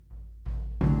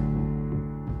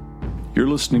You're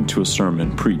listening to a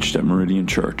sermon preached at Meridian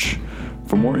Church.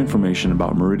 For more information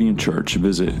about Meridian Church,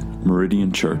 visit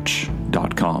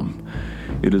meridianchurch.com.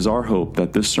 It is our hope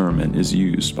that this sermon is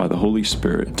used by the Holy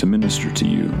Spirit to minister to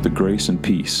you the grace and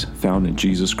peace found in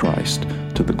Jesus Christ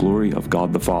to the glory of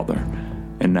God the Father.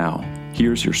 And now,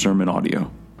 here's your sermon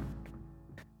audio.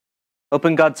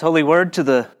 Open God's holy word to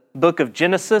the book of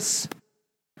Genesis,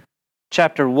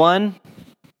 chapter 1.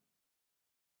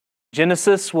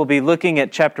 Genesis, we'll be looking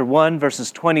at chapter 1,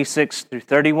 verses 26 through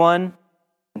 31,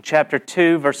 and chapter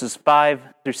 2, verses 5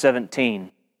 through 17.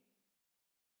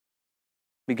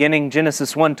 Beginning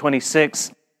Genesis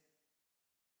 1:26,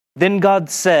 Then God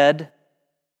said,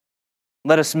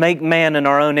 Let us make man in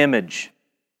our own image,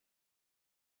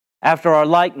 after our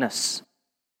likeness,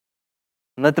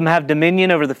 and let them have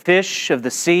dominion over the fish of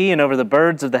the sea, and over the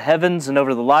birds of the heavens, and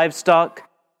over the livestock,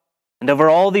 and over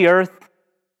all the earth,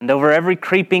 and over every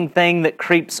creeping thing that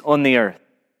creeps on the earth.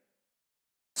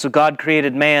 So God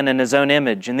created man in His own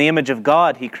image. In the image of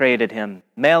God He created him.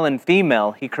 Male and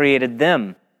female He created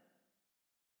them.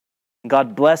 And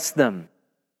God blessed them.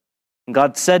 And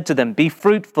God said to them, Be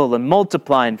fruitful and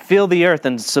multiply and fill the earth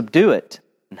and subdue it,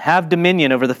 and have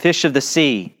dominion over the fish of the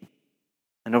sea,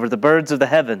 and over the birds of the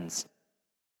heavens,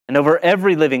 and over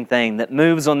every living thing that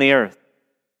moves on the earth.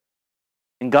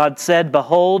 And God said,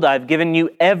 Behold, I have given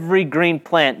you every green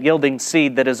plant yielding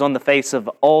seed that is on the face of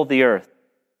all the earth,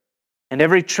 and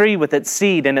every tree with its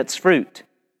seed and its fruit.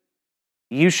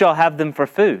 You shall have them for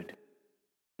food.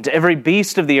 And to every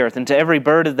beast of the earth, and to every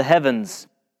bird of the heavens,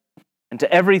 and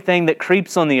to everything that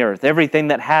creeps on the earth, everything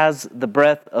that has the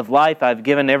breath of life, I have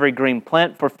given every green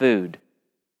plant for food.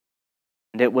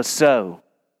 And it was so.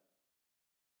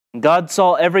 And God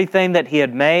saw everything that He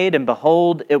had made, and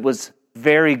behold, it was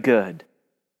very good.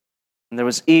 And there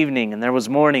was evening, and there was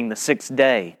morning, the sixth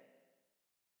day.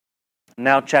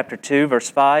 Now chapter 2, verse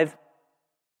 5.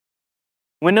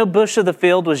 When no bush of the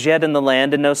field was yet in the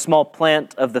land, and no small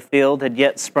plant of the field had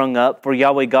yet sprung up, for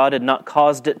Yahweh God had not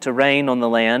caused it to rain on the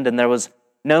land, and there was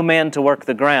no man to work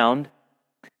the ground,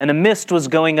 and a mist was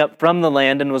going up from the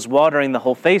land and was watering the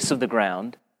whole face of the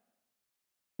ground,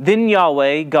 then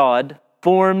Yahweh God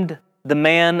formed the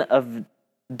man of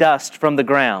dust from the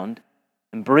ground,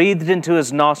 and breathed into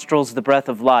his nostrils the breath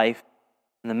of life,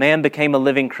 and the man became a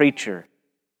living creature.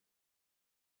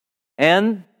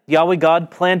 And Yahweh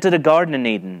God planted a garden in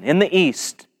Eden, in the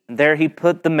east, and there He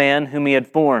put the man whom He had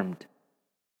formed.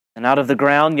 And out of the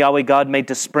ground Yahweh God made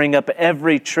to spring up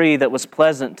every tree that was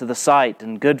pleasant to the sight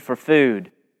and good for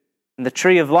food. And the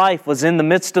tree of life was in the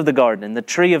midst of the garden, and the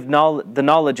tree of the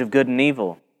knowledge of good and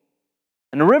evil.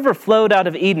 And a river flowed out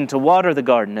of Eden to water the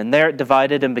garden, and there it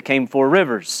divided and became 4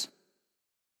 rivers.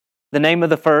 The name of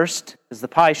the first is the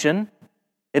Pishon.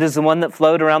 It is the one that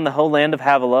flowed around the whole land of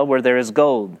Havilah, where there is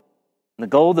gold. And the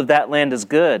gold of that land is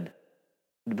good.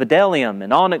 Bdellium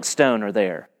and onyx stone are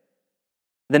there.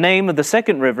 The name of the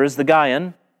second river is the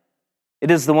Gihon.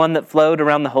 It is the one that flowed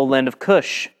around the whole land of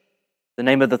Cush. The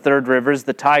name of the third river is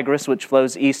the Tigris, which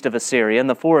flows east of Assyria. And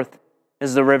the fourth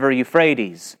is the river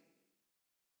Euphrates.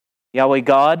 Yahweh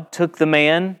God took the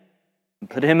man and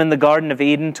put him in the Garden of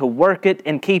Eden to work it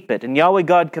and keep it. And Yahweh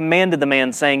God commanded the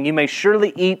man, saying, You may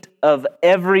surely eat of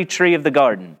every tree of the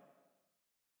garden,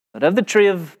 but of the tree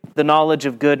of the knowledge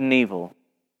of good and evil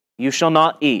you shall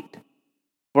not eat,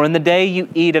 for in the day you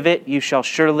eat of it you shall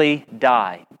surely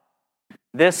die.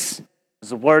 This is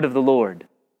the word of the Lord.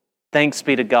 Thanks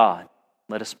be to God.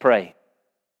 Let us pray.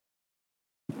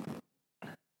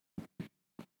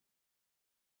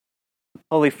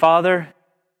 Holy Father,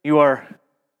 You are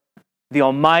the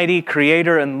Almighty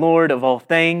Creator and Lord of all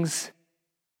things,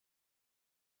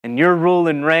 and Your rule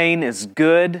and reign is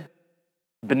good,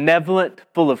 benevolent,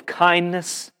 full of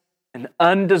kindness and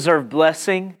undeserved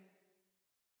blessing.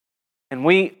 And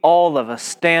we, all of us,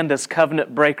 stand as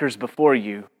covenant breakers before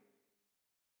You,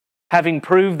 having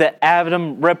proved that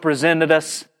Adam represented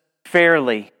us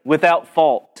fairly, without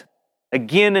fault.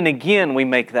 Again and again we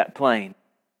make that plain.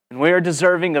 And we are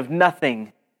deserving of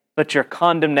nothing but Your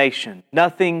condemnation,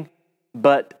 nothing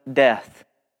but death.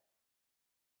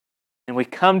 And we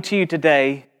come to You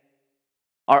today,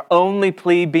 our only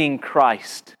plea being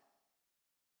Christ.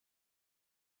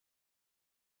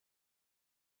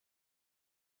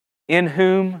 In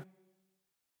whom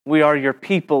we are Your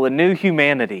people, a new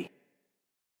humanity.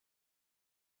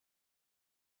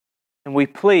 And we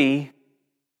plea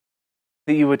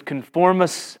that You would conform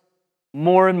us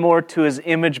more and more to His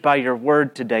image by Your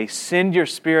word today. Send Your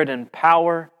Spirit in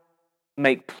power,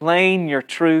 make plain Your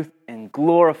truth, and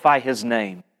glorify His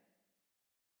name.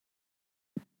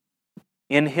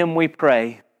 In Him we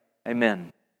pray.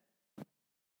 Amen.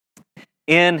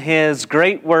 In His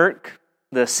great work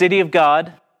the city of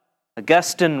God,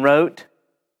 Augustine wrote,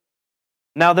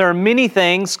 "Now there are many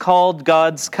things called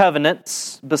God's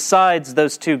covenants, besides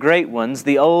those two great ones,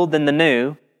 the old and the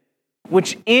new,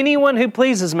 which anyone who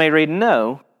pleases may read and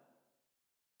know.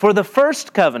 For the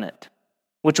first covenant,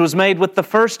 which was made with the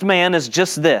first man, is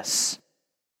just this,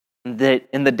 that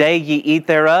in the day ye eat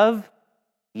thereof,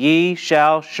 ye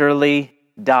shall surely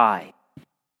die."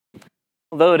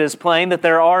 Although it is plain that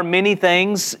there are many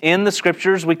things in the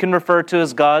Scriptures we can refer to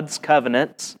as God's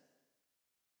covenants,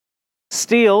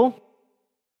 still,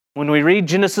 when we read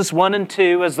Genesis 1 and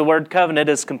 2 as the word covenant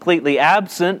is completely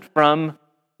absent from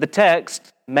the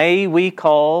text, may we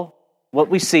call what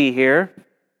we see here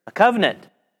a covenant.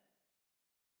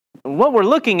 What we're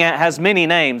looking at has many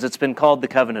names. It's been called the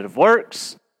covenant of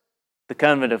works, the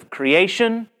covenant of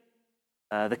creation,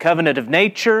 the covenant of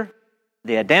nature,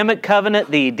 the Adamic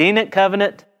covenant, the Edenic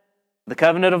covenant, the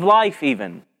covenant of life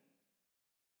even.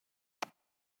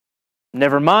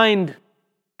 Never mind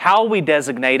how we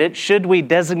designate it. Should we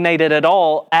designate it at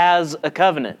all as a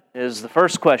covenant is the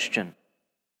first question.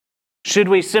 Should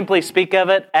we simply speak of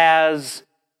it as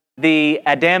the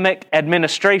Adamic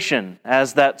administration,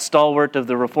 as that stalwart of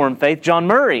the Reformed faith, John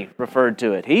Murray, referred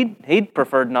to it? He'd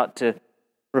preferred not to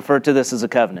refer to this as a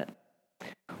covenant.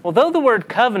 Although the word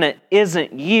covenant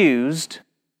isn't used,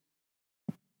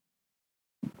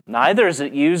 neither is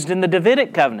it used in the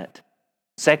Davidic covenant.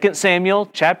 2 Samuel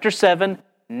chapter 7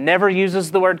 never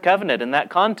uses the word covenant in that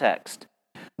context.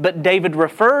 But David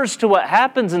refers to what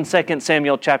happens in 2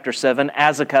 Samuel chapter 7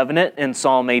 as a covenant in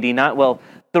Psalm 89. Well,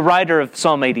 the writer of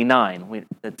Psalm 89,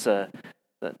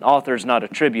 the author's not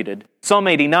attributed. Psalm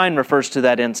 89 refers to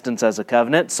that instance as a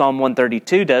covenant. Psalm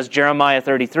 132 does. Jeremiah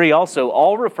 33 also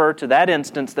all refer to that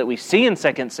instance that we see in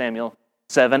 2 Samuel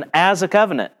 7 as a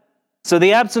covenant. So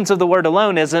the absence of the word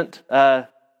alone isn't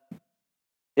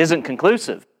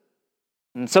conclusive.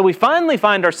 And so we finally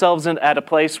find ourselves at a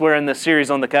place where in this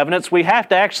series on the covenants, we have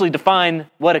to actually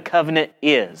define what a covenant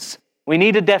is. We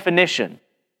need a definition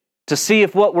to see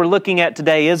if what we're looking at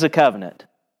today is a covenant.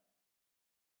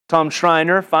 Tom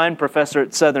Schreiner, fine professor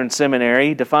at Southern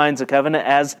Seminary, defines a covenant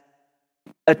as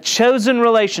a chosen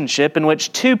relationship in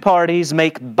which two parties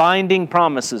make binding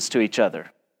promises to each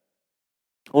other.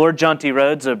 Or John T.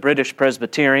 Rhodes, a British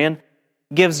Presbyterian,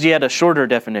 gives yet a shorter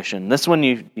definition. This one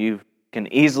you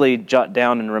can easily jot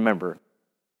down and remember.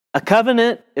 A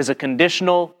covenant is a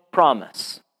conditional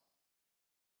promise.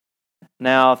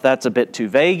 Now, if that's a bit too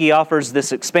vague, he offers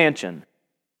this expansion.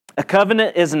 A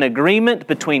covenant is an agreement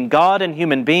between God and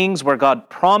human beings where God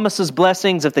promises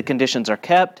blessings if the conditions are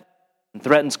kept and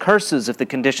threatens curses if the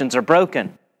conditions are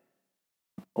broken.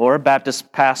 Or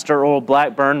Baptist pastor Oral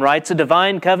Blackburn writes, a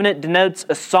divine covenant denotes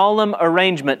a solemn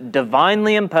arrangement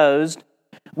divinely imposed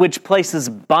which places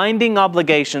binding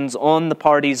obligations on the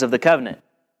parties of the covenant.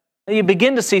 You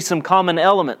begin to see some common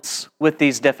elements with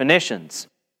these definitions.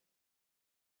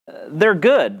 They're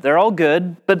good. They're all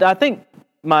good, but I think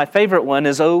my favorite one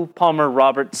is O. Palmer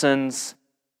Robertson's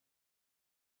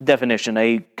definition.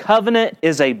 A covenant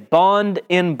is a bond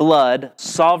in blood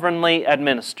sovereignly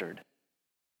administered.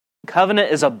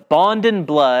 Covenant is a bond in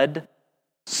blood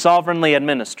sovereignly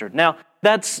administered. Now,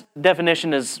 that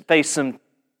definition has faced some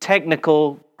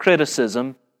technical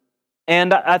criticism,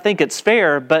 and I think it's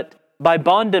fair, but by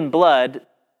bond in blood,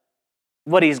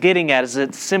 what he's getting at is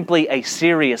it's simply a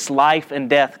serious life and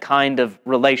death kind of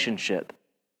relationship.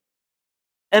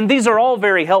 And these are all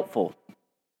very helpful.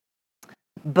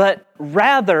 But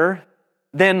rather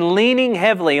than leaning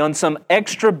heavily on some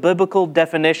extra biblical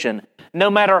definition, no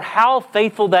matter how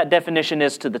faithful that definition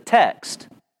is to the text,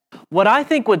 what I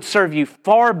think would serve you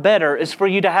far better is for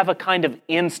you to have a kind of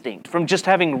instinct from just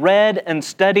having read and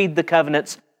studied the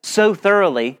covenants so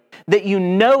thoroughly that you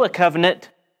know a covenant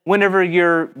whenever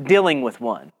you're dealing with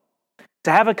one.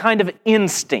 To have a kind of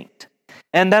instinct.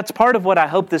 And that's part of what I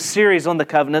hope this series on the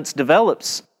covenants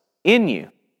develops in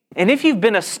you. And if you've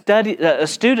been a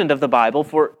student of the Bible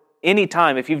for any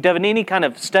time, if you've done any kind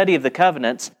of study of the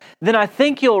covenants, then I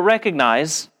think you'll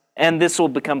recognize, and this will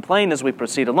become plain as we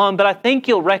proceed along, but I think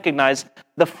you'll recognize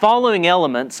the following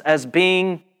elements as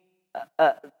being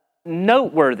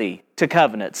noteworthy to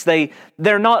covenants.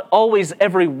 They're not always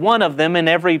every one of them in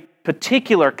every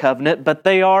particular covenant, but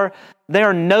they are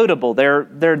notable. They're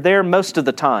there most of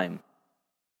the time.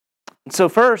 So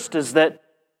first is that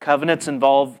covenants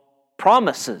involve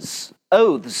promises,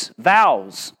 oaths,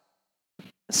 vows.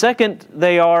 Second,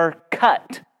 they are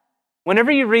cut.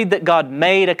 Whenever you read that God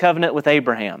made a covenant with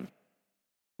Abraham,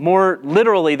 more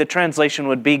literally the translation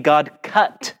would be God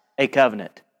cut a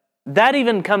covenant. That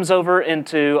even comes over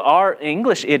into our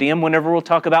English idiom whenever we'll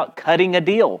talk about cutting a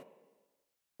deal.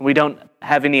 We don't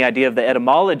have any idea of the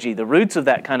etymology, the roots of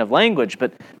that kind of language,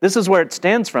 but this is where it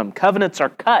stands from. Covenants are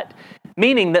cut,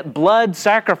 meaning that blood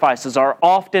sacrifices are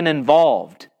often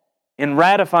involved in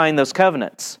ratifying those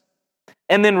covenants.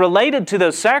 And then related to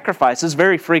those sacrifices,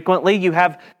 very frequently, you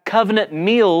have covenant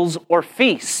meals or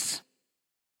feasts.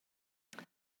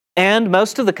 And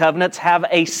most of the covenants have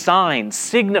a sign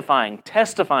signifying,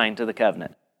 testifying to the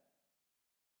covenant.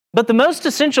 But the most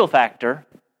essential factor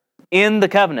in the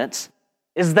covenants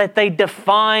is that they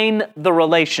define the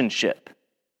relationship.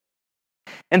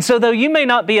 And so though you may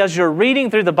not be, as you're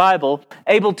reading through the Bible,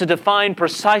 able to define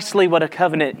precisely what a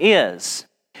covenant is,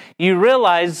 you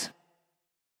realize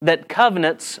that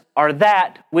covenants are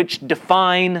that which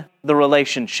define the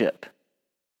relationship.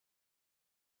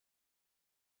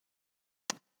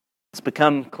 It's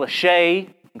become cliche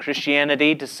in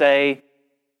Christianity to say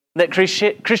that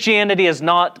Christianity is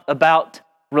not about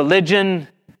religion,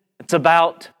 it's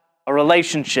about a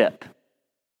relationship.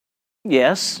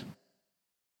 Yes,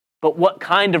 but what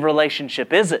kind of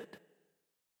relationship is it?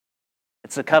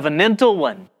 It's a covenantal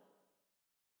one.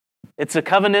 It's a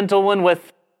covenantal one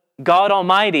with God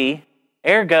Almighty.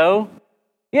 Ergo,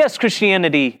 yes,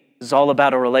 Christianity is all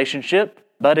about a relationship,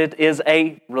 but it is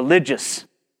a religious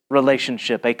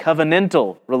relationship, a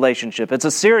covenantal relationship. It's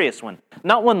a serious one,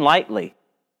 not one lightly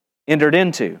entered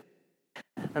into.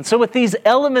 And so with these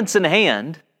elements in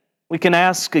hand, we can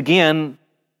ask again,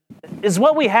 is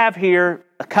what we have here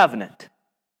a covenant?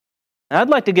 Now, I'd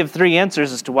like to give 3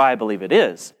 answers as to why I believe it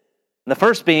is. The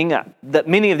first being that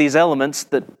many of these elements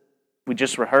that we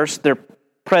just rehearsed, they're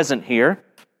present here.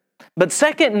 But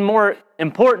second and more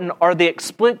important are the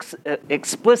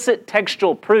explicit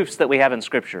textual proofs that we have in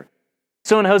Scripture.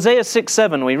 So in Hosea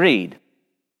 6:7 we read,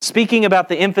 speaking about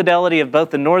the infidelity of both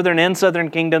the northern and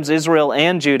southern kingdoms, Israel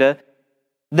and Judah,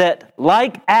 that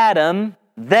like Adam,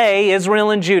 they, Israel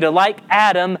and Judah, like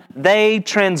Adam, they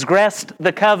transgressed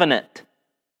the covenant.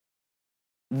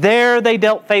 There they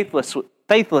dealt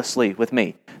faithlessly with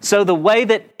me. So the way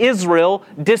that Israel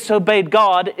disobeyed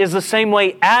God is the same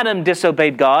way Adam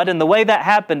disobeyed God, and the way that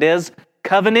happened is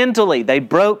covenantally. They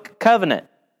broke covenant.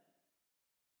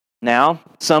 Now,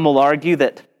 some will argue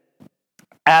that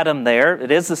Adam there,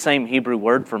 it is the same Hebrew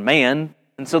word for man,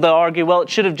 and so they'll argue, well, it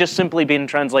should have just simply been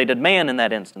translated man in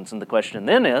that instance. And the question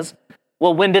then is,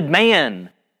 well, when did man,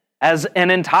 as an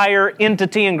entire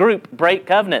entity and group, break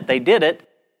covenant? They did it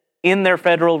in their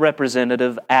federal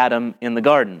representative, Adam, in the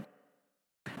garden.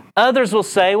 Others will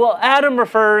say, well, Adam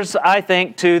refers, I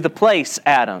think, to the place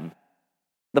Adam,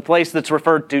 the place that's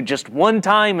referred to just one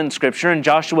time in Scripture in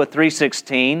Joshua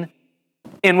 3:16,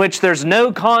 in which there's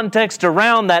no context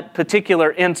around that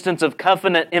particular instance of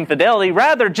covenant infidelity.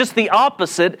 Rather, just the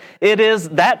opposite. It is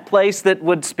that place that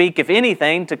would speak, if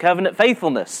anything, to covenant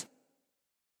faithfulness.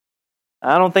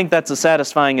 I don't think that's a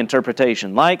satisfying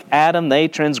interpretation. Like Adam, they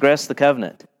transgressed the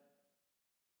covenant.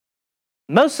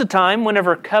 Most of the time,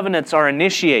 whenever covenants are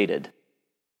initiated,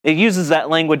 it uses that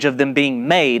language of them being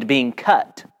made, being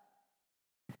cut.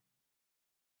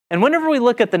 And whenever we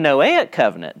look at the Noahic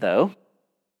covenant, though,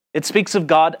 it speaks of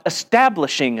God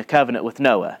establishing a covenant with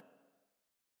Noah.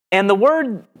 And the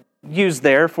word used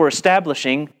there for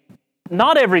establishing,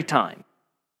 not every time,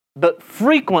 but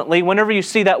frequently, whenever you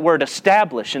see that word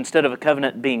establish, instead of a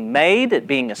covenant being made, it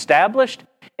being established,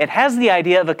 it has the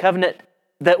idea of a covenant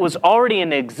that was already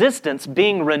in existence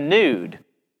being renewed.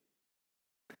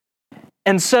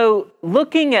 And so,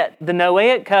 looking at the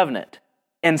Noahic covenant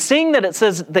and seeing that it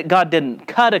says that God didn't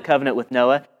cut a covenant with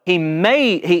Noah,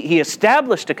 He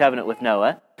established a covenant with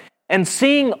Noah, and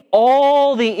seeing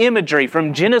all the imagery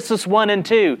from Genesis 1 and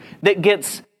 2 that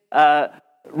gets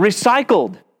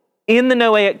recycled in the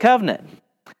Noahic covenant,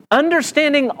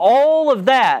 understanding all of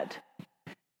that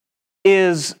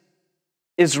is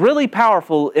really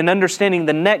powerful in understanding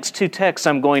the next 2 texts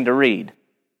I'm going to read.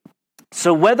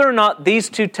 So whether or not these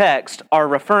 2 texts are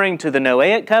referring to the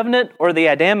Noahic covenant or the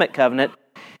Adamic covenant,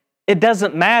 it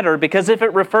doesn't matter, because if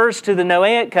it refers to the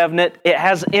Noahic covenant, it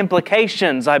has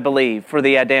implications, I believe, for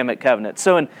the Adamic covenant.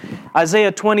 So in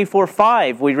Isaiah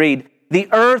 24:5, we read, "The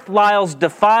earth lies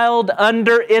defiled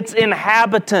under its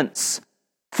inhabitants,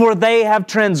 for they have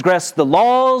transgressed the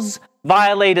laws,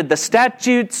 violated the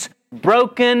statutes,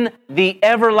 broken the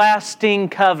everlasting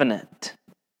covenant."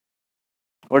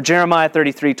 Or Jeremiah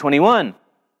 33:21.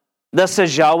 "Thus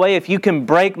says Yahweh, if you can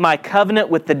break my covenant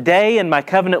with the day and my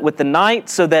covenant with the night,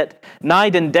 so that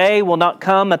night and day will not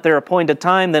come at their appointed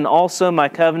time, then also my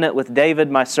covenant with David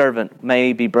my servant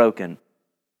may be broken."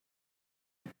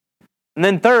 And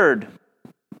then third,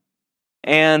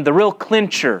 and the real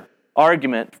clincher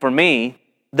argument for me,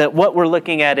 that what we're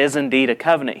looking at is indeed a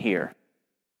covenant here.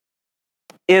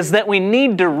 is that we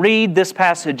need to read this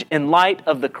passage in light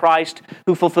of the Christ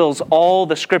who fulfills all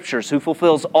the Scriptures, who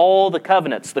fulfills all the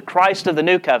covenants, the Christ of the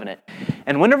New Covenant.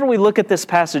 And whenever we look at this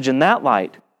passage in that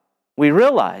light, we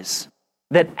realize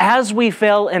that as we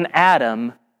fell in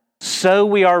Adam, so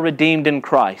we are redeemed in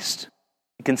Christ.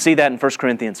 You can see that in 1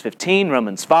 Corinthians 15,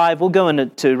 Romans 5. We'll go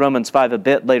into Romans 5 a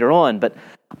bit later on, but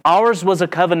ours was a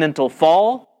covenantal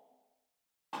fall,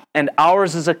 and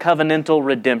ours is a covenantal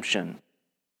redemption.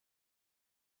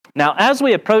 Now, as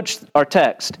we approach our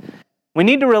text, we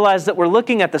need to realize that we're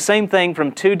looking at the same thing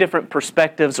from two different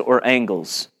perspectives or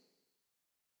angles.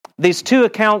 These two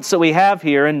accounts that we have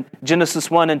here in Genesis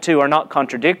 1 and 2 are not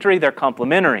contradictory, they're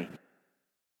complementary.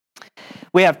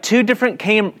 We have two different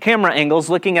camera angles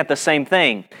looking at the same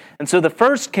thing. And so the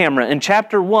first camera in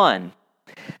chapter 1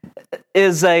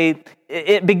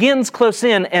 it begins close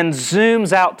in and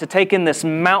zooms out to take in this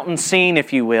mountain scene,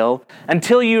 if you will,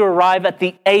 until you arrive at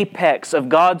the apex of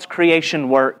God's creation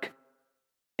work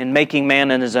in making man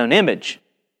in His own image.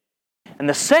 And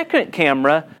the second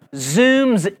camera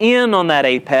zooms in on that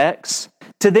apex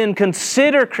to then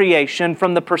consider creation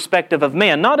from the perspective of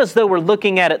man. Not as though we're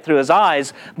looking at it through his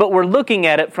eyes, but we're looking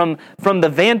at it from the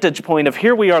vantage point of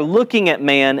here we are looking at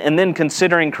man and then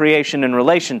considering creation in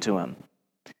relation to him.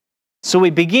 So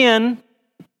we begin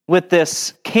with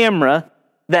this camera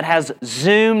that has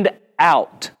zoomed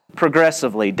out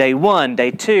progressively. Day 1, day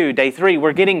 2, day 3,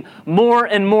 we're getting more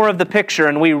and more of the picture,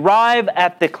 and we arrive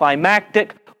at the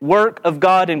climactic work of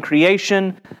God in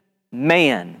creation,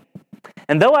 man.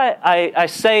 And though I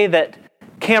say that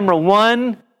camera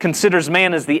 1 considers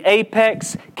man as the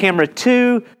apex, camera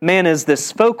 2, man is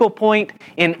this focal point,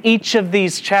 in each of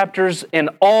these chapters in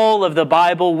all of the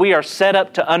Bible, we are set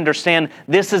up to understand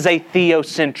this is a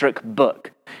theocentric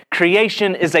book.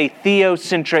 Creation is a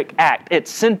theocentric act. It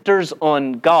centers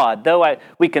on God. Though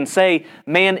we can say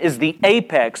man is the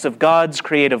apex of God's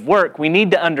creative work, we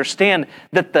need to understand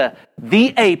that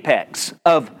the apex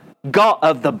of God,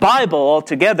 of the Bible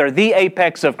altogether, the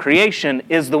apex of creation,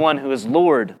 is the one who is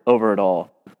Lord over it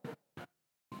all.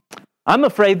 I'm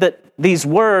afraid that these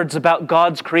words about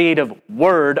God's creative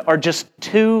word are just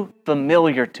too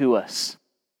familiar to us.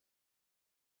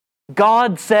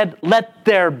 God said, "Let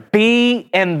there be,"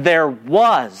 and there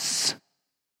was.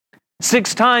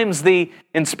 6 times the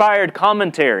inspired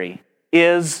commentary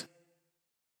is,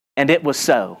 "And it was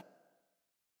so."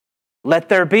 Let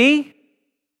there be,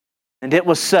 and it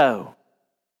was so.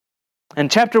 In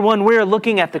chapter 1, we are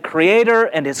looking at the Creator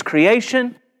and His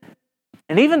creation.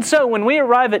 And even so, when we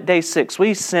arrive at day 6,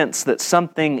 we sense that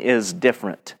something is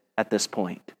different at this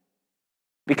point.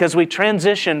 Because we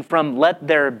transition from let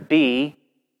there be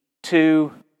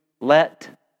to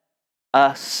let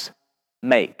us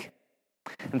make.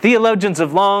 And theologians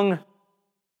have long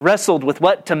wrestled with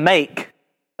what to make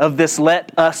of this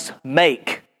let us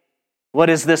make. What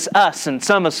is this us? And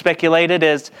some have speculated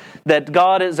is that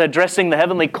God is addressing the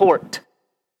heavenly court,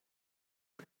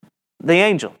 the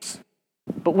angels.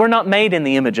 But we're not made in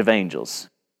the image of angels.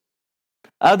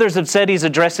 Others have said He's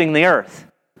addressing the earth.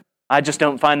 I just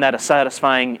don't find that a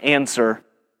satisfying answer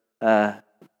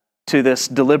to this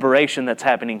deliberation that's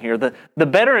happening here. The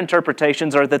better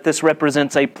interpretations are that this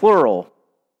represents a plural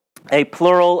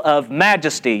of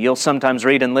majesty. You'll sometimes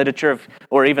read in literature,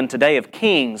 or even today, of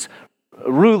kings,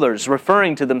 rulers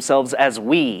referring to themselves as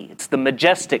we. It's the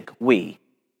majestic we.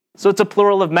 So it's a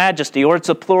plural of majesty, or it's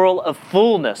a plural of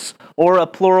fullness, or a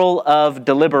plural of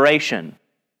deliberation.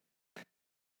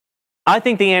 I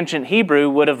think the ancient Hebrew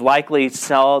would have likely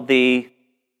saw the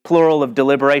plural of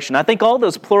deliberation. I think all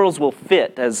those plurals will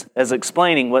fit as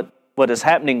explaining what is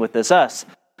happening with this us.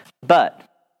 But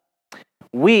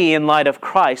we, in light of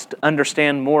Christ,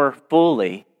 understand more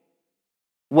fully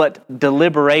what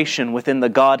deliberation within the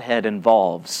Godhead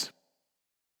involves.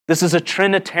 This is a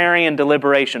Trinitarian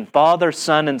deliberation. Father,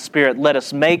 Son, and Spirit, let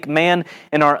us make man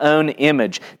in our own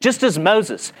image. Just as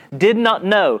Moses did not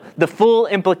know the full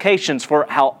implications for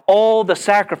how all the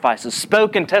sacrifices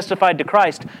spoke and testified to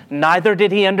Christ, neither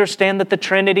did he understand that the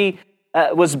Trinity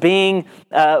was being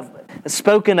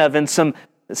spoken of in some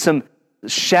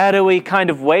shadowy kind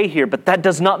of way here. But that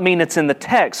does not mean it's in the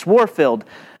text. Warfield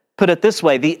put it this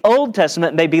way: the Old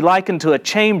Testament may be likened to a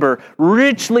chamber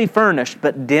richly furnished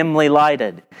but dimly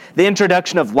lighted. The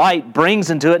introduction of light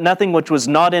brings into it nothing which was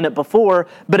not in it before,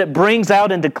 but it brings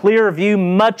out into clear view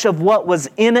much of what was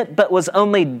in it but was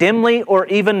only dimly or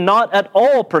even not at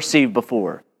all perceived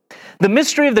before. The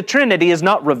mystery of the Trinity is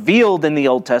not revealed in the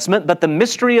Old Testament, but the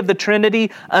mystery of the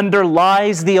Trinity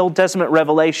underlies the Old Testament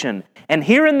revelation, and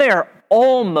here and there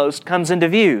almost comes into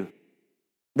view.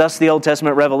 Thus, the Old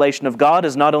Testament revelation of God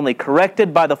is not only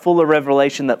corrected by the fuller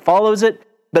revelation that follows it,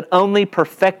 but only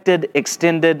perfected,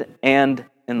 extended, and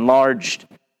enlarged.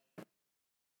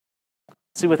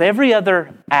 See, with every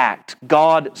other act,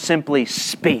 God simply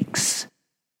speaks.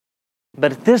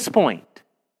 But at this point,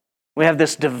 we have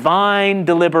this divine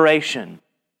deliberation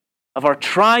of our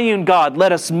triune God.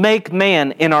 Let us make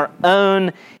man in our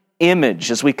own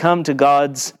image as we come to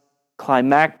God's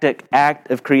climactic act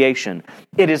of creation.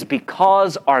 It is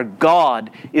because our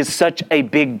God is such a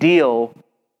big deal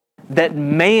that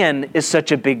man is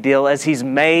such a big deal as he's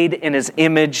made in his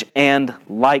image and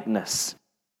likeness.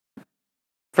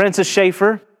 Francis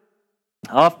Schaeffer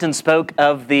often spoke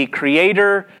of the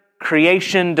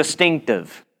creator-creation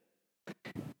distinctive.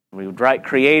 We would write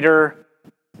creator,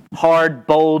 hard,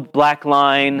 bold, black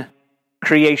line,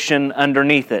 creation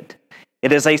underneath it.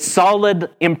 It is a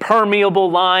solid, impermeable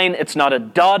line. It's not a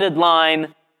dotted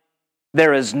line.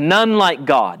 There is none like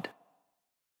God.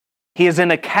 He is in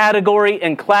a category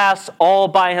and class all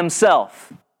by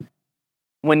himself.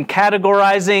 When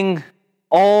categorizing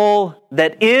all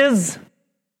that is,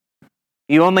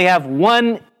 you only have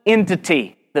one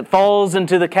entity that falls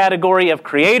into the category of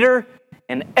creator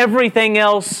and everything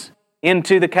else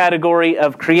into the category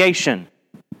of creation.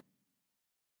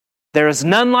 There is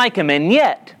none like him, and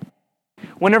yet,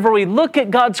 whenever we look at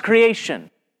God's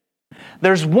creation,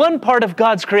 there's one part of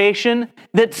God's creation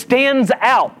that stands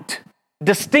out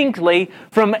distinctly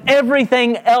from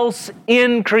everything else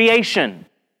in creation.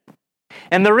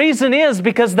 And the reason is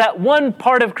because that one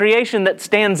part of creation that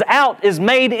stands out is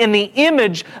made in the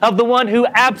image of the one who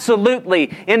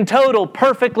absolutely, in total,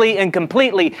 perfectly, and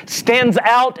completely stands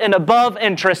out and above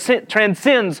and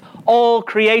transcends all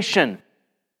creation.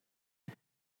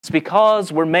 It's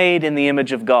because we're made in the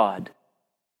image of God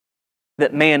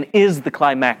that man is the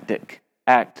climactic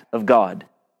act of God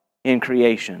in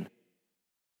creation.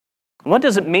 What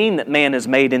does it mean that man is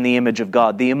made in the image of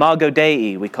God? The imago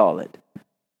Dei, we call it.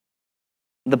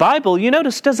 The Bible, you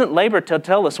notice, doesn't labor to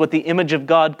tell us what the image of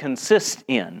God consists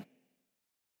in.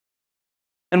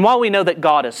 And while we know that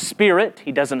God is spirit,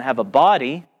 He doesn't have a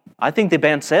body, I think the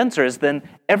best answer is then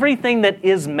everything that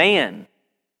is man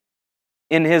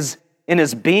in his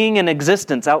being and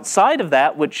existence outside of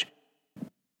that which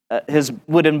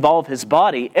would involve his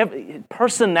body,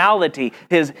 personality,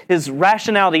 his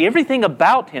rationality, everything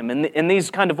about him in these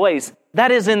kind of ways,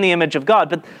 that is in the image of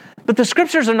God. But the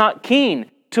Scriptures are not keen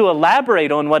to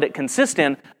elaborate on what it consists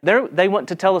in. They want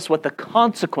to tell us what the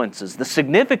consequences, the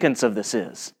significance of this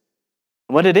is.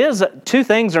 What it is, two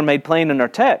things are made plain in our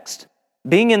text.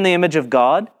 Being in the image of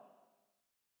God,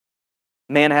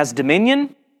 man has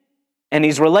dominion, and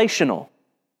he's relational.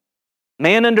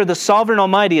 Man under the sovereign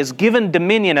Almighty is given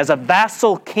dominion as a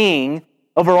vassal king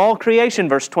over all creation,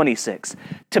 verse 26.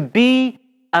 To be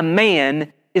a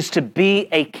man is to be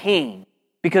a king,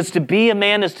 because to be a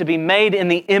man is to be made in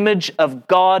the image of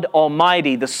God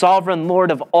Almighty, the sovereign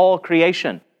Lord of all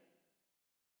creation.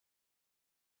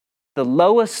 The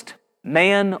lowest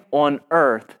man on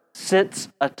earth sits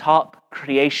atop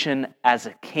creation as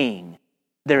a king.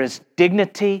 There is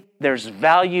dignity, there's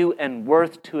value and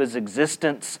worth to his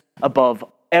existence above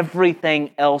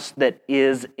everything else that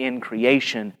is in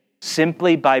creation,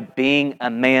 simply by being a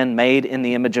man made in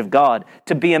the image of God.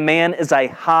 To be a man is a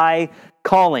high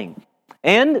calling.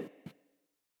 And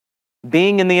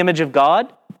being in the image of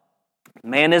God,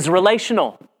 man is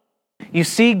relational. You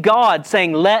see God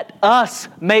saying, let us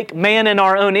make man in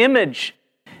our own image.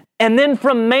 And then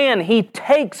from man, He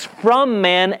takes from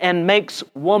man and makes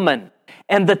woman.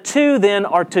 And the two then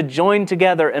are to join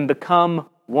together and become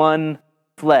one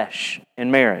flesh in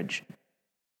marriage.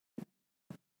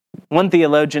 One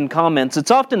theologian comments, it's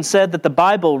often said that the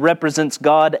Bible represents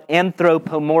God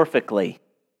anthropomorphically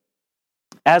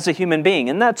as a human being,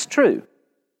 and that's true.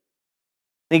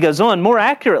 He goes on, more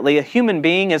accurately, a human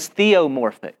being is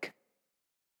theomorphic,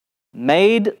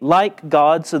 made like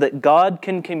God so that God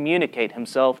can communicate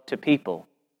Himself to people.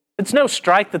 It's no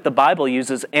strike that the Bible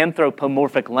uses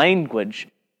anthropomorphic language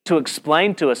to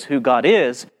explain to us who God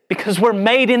is, because we're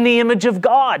made in the image of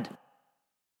God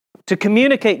to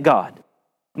communicate God.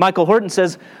 Michael Horton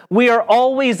says, we are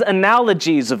always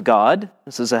analogies of God.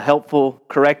 This is a helpful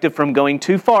corrective from going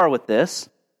too far with this.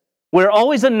 We're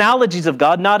always analogies of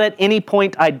God, not at any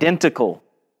point identical.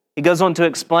 He goes on to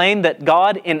explain that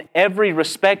God in every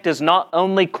respect is not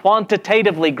only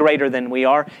quantitatively greater than we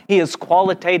are, He is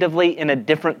qualitatively in a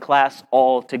different class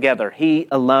altogether. He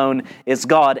alone is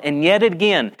God. And yet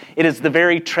again, it is the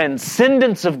very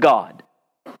transcendence of God,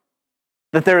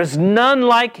 that there is none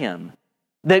like Him,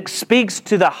 that speaks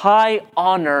to the high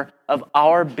honor of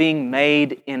our being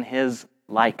made in His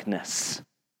likeness.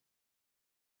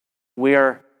 We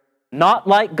are not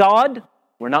like God,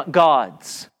 we're not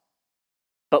gods.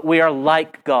 but we are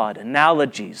like God,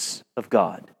 analogies of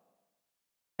God.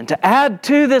 And to add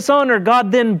to this honor,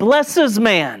 God then blesses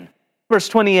man. Verse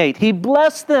 28, He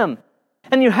blessed them.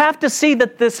 And you have to see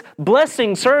that this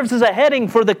blessing serves as a heading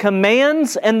for the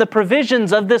commands and the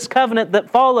provisions of this covenant that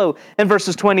follow in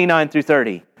verses 29 through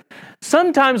 30.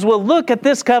 Sometimes we'll look at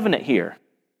this covenant here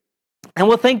and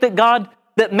we'll think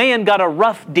that man got a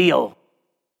rough deal.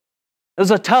 It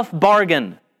was a tough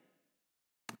bargain.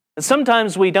 And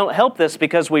sometimes we don't help this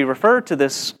because we refer to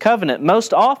this covenant.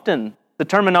 Most often, the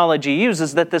terminology used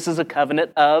is that this is a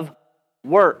covenant of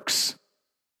works,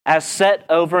 as set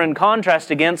over in contrast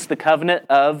against the covenant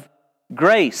of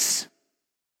grace.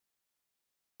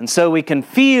 And so we can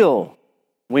feel,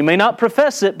 we may not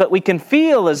profess it, but we can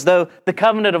feel as though the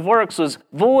covenant of works was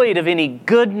void of any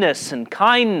goodness and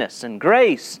kindness and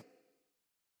grace.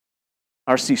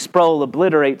 R.C. Sproul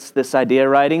obliterates this idea,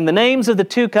 writing, "The names of the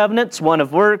two covenants, one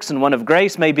of works and one of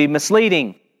grace, may be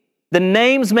misleading. The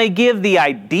names may give the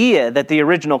idea that the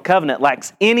original covenant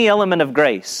lacks any element of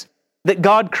grace. That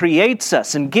God creates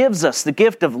us and gives us the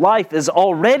gift of life is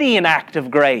already an act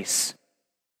of grace.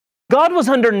 God was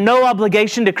under no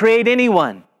obligation to create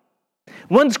anyone.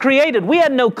 Once created, we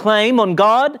had no claim on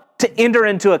God to enter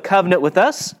into a covenant with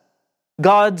us.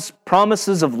 God's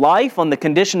promises of life on the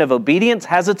condition of obedience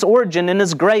has its origin in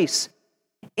His grace.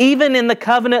 Even in the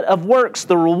covenant of works,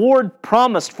 the reward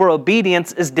promised for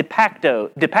obedience is de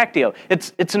facto.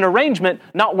 It's an arrangement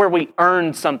not where we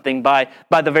earn something by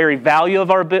the very value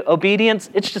of our obedience.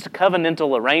 It's just a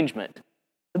covenantal arrangement.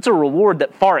 It's a reward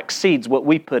that far exceeds what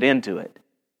we put into it.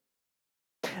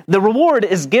 The reward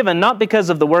is given not because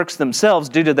of the works themselves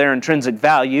due to their intrinsic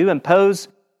value,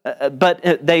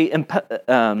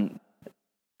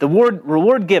 the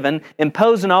reward given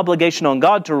impose an obligation on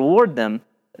God to reward them,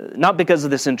 not because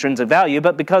of this intrinsic value,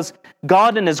 but because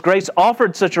God in His grace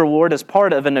offered such a reward as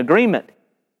part of an agreement.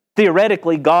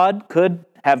 Theoretically, God could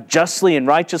have justly and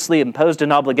righteously imposed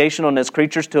an obligation on His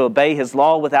creatures to obey His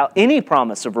law without any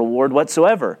promise of reward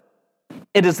whatsoever.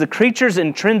 It is the creature's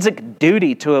intrinsic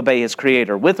duty to obey His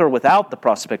Creator, with or without the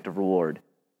prospect of reward.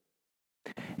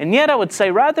 And yet I would say,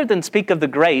 rather than speak of the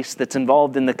grace that's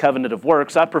involved in the covenant of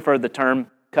works, I prefer the term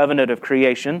covenant of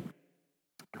creation.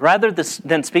 Rather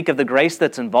than speak of the grace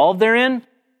that's involved therein,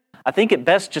 I think it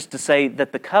best just to say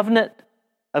that the covenant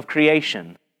of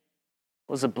creation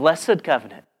was a blessed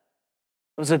covenant.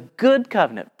 It was a good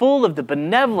covenant, full of the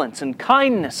benevolence and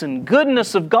kindness and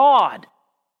goodness of God.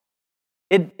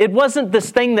 It wasn't this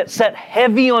thing that sat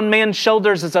heavy on man's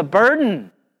shoulders as a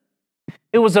burden.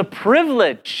 It was a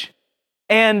privilege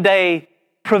and a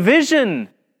provision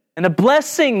and a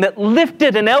blessing that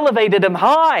lifted and elevated him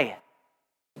high.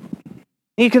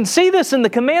 You can see this in the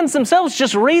commands themselves.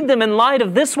 Just read them in light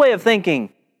of this way of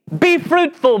thinking. Be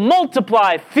fruitful,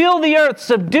 multiply, fill the earth,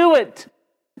 subdue it,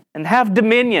 and have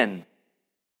dominion.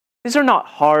 These are not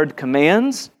hard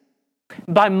commands.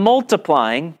 By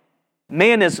multiplying,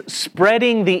 man is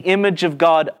spreading the image of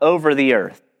God over the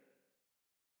earth,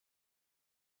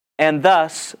 and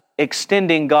thus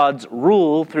extending God's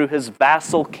rule through His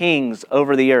vassal kings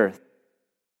over the earth.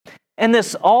 And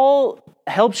this all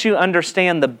helps you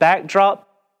understand the backdrop,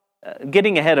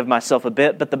 getting ahead of myself a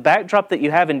bit, but the backdrop that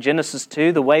you have in Genesis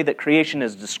 2, the way that creation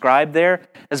is described there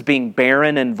as being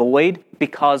barren and void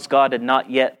because God had not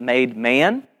yet made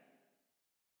man.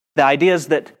 The idea is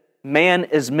that man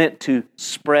is meant to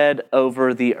spread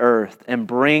over the earth and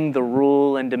bring the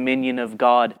rule and dominion of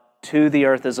God to the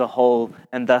earth as a whole,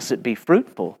 and thus it be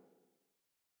fruitful.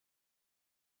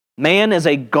 Man is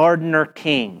a gardener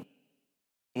king.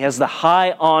 He has the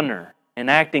high honor in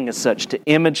acting as such to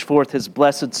image forth His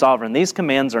blessed sovereign. These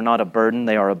commands are not a burden,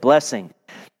 they are a blessing.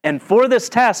 And for this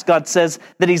task, God says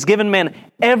that He's given man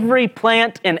every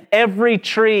plant and every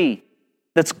tree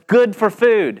that's good for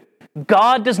food.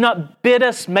 God does not bid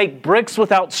us make bricks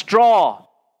without straw.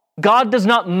 God does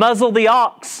not muzzle the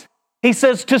ox. He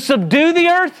says, to subdue the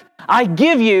earth, I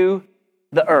give you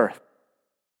the earth.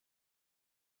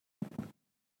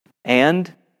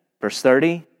 And, verse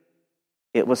 30,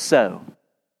 it was so.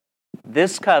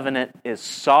 This covenant is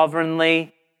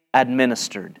sovereignly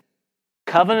administered.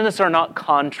 Covenants are not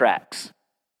contracts.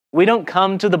 We don't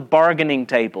come to the bargaining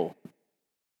table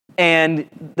and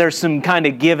there's some kind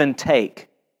of give and take.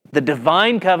 The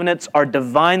divine covenants are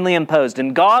divinely imposed,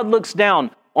 and God looks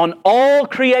down on all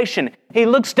creation. He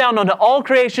looks down on all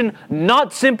creation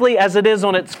not simply as it is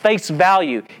on its face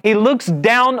value. He looks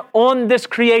down on this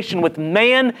creation with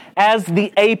man as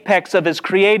the apex of His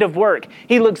creative work.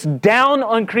 He looks down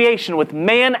on creation with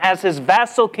man as His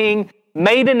vassal king,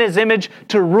 made in His image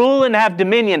to rule and have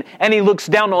dominion. And He looks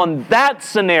down on that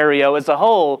scenario as a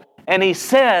whole, and He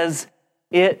says,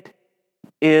 it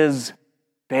is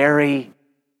very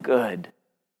good.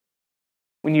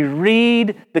 When you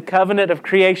read the covenant of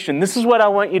creation, this is what I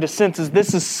want you to sense is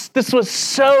this was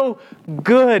so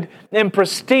good and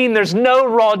pristine. There's no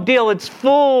raw deal. It's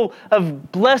full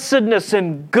of blessedness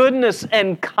and goodness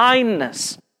and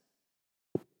kindness.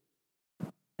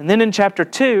 And then in chapter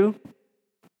 2,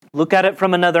 look at it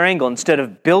from another angle. Instead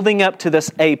of building up to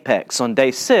this apex on day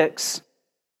 6,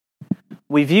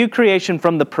 we view creation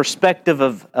from the perspective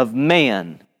of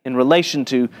man in relation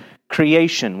to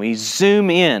creation. We zoom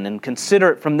in and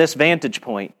consider it from this vantage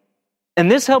point.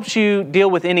 And this helps you deal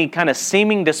with any kind of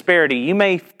seeming disparity you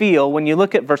may feel when you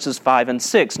look at verses 5 and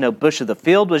 6. No bush of the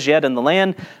field was yet in the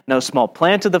land, no small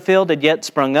plant of the field had yet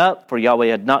sprung up, for Yahweh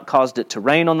had not caused it to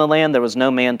rain on the land, there was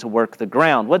no man to work the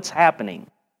ground. What's happening?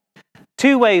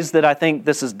 2 ways that I think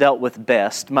this is dealt with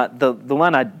best. The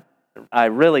one I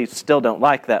really still don't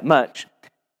like that much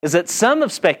is that some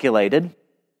have speculated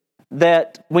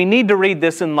that we need to read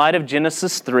this in light of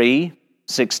Genesis 3,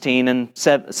 16 and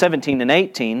 17 and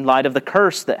 18, light of the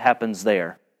curse that happens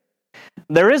there.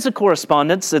 There is a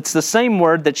correspondence. It's the same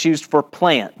word that's used for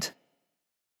plant.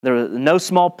 There was no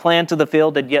small plant of the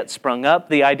field had yet sprung up.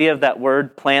 The idea of that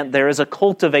word plant there is a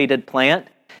cultivated plant.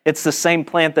 It's the same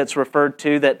plant that's referred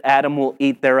to that Adam will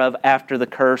eat thereof after the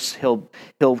curse. He'll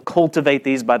cultivate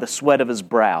these by the sweat of his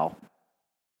brow.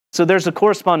 So there's a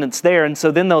correspondence there, and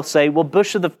so then they'll say, well,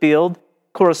 bush of the field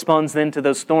corresponds then to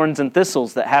those thorns and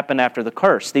thistles that happen after the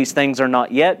curse. These things are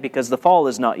not yet because the fall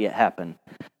has not yet happened.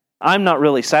 I'm not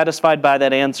really satisfied by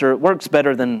that answer. It works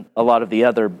better than a lot of the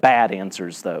other bad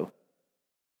answers, though.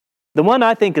 The one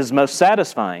I think is most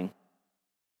satisfying,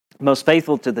 most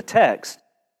faithful to the text,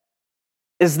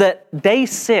 is that day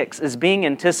 6 is being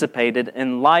anticipated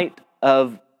in light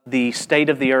of the state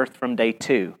of the earth from day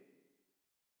 2.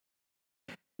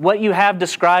 What you have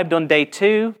described on day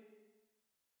 2,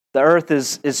 the earth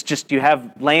is just, you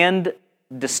have land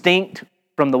distinct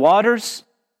from the waters.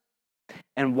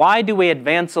 And why do we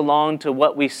advance along to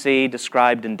what we see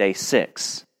described in day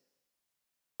 6?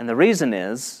 And the reason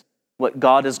is what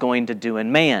God is going to do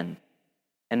in man.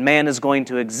 And man is going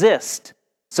to exist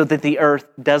so that the earth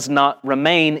does not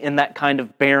remain in that kind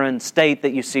of barren state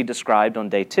that you see described on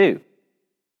day 2.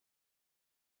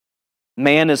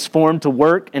 Man is formed to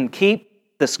work and keep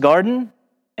this garden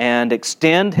and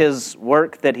extend his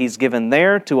work that he's given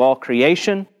there to all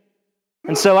creation.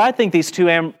 And so I think these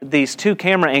two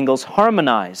camera angles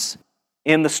harmonize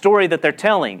in the story that they're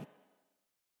telling,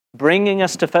 bringing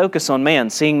us to focus on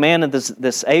man, seeing man at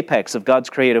this apex of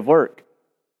God's creative work.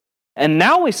 And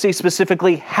now we see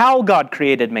specifically how God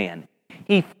created man.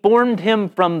 He formed him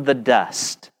from the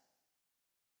dust.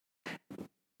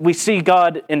 We see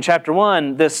God in chapter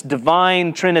 1, this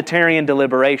divine Trinitarian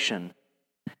deliberation.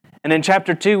 And in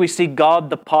chapter 2, we see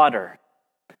God the potter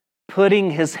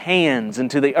putting his hands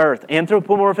into the earth.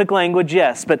 Anthropomorphic language,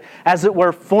 yes, but as it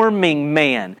were, forming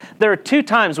man. There are 2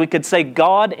 times we could say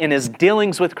God in his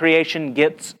dealings with creation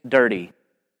gets dirty.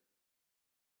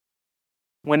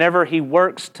 Whenever he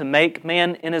works to make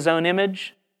man in his own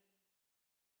image,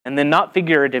 and then not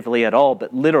figuratively at all,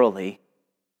 but literally,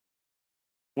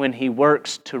 when he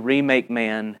works to remake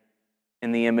man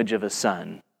in the image of his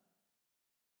Son.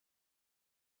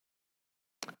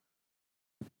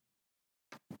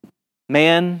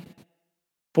 Man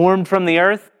formed from the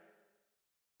earth,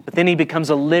 but then he becomes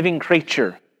a living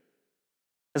creature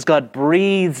as God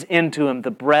breathes into him the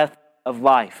breath of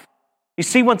life. You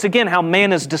see once again how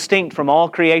man is distinct from all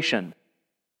creation.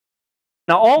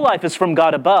 Now all life is from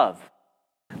God above,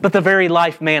 but the very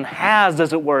life man has,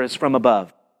 as it were, is from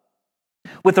above.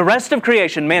 With the rest of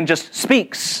creation, man just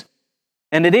speaks,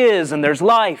 and it is, and there's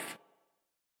life.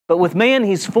 But with man,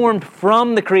 he's formed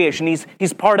from the creation.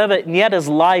 He's part of it, and yet his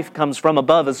life comes from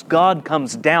above as God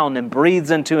comes down and breathes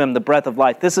into him the breath of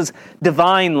life. This is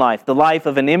divine life, the life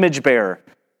of an image bearer.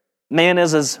 Man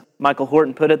is, as Michael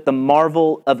Horton put it, the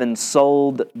marvel of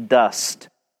ensouled dust.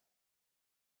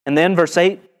 And then verse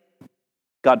 8,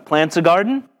 God plants a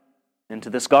garden. Into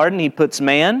this garden, he puts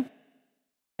man.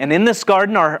 And in this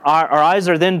garden, our eyes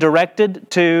are then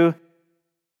directed to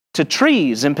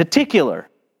trees in particular.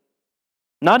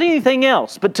 Not anything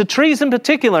else, but to trees in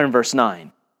particular in verse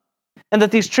 9. And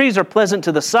that these trees are pleasant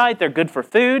to the sight, they're good for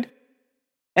food.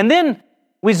 And then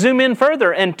we zoom in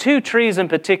further, and 2 trees in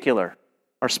particular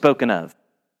are spoken of.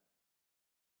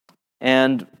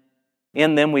 And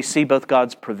in them we see both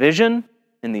God's provision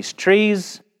in these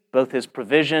trees, both his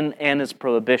provision and his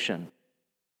prohibition.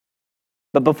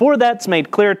 But before that's made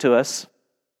clear to us,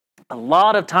 a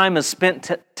lot of time is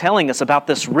spent telling us about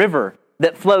this river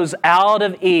that flows out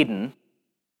of Eden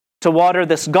to water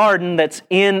this garden that's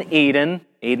in Eden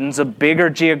Eden's a bigger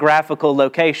geographical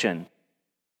location.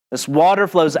 This water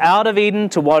flows out of Eden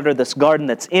to water this garden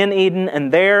that's in Eden,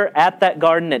 and there at that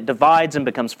garden it divides and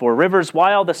becomes 4 rivers.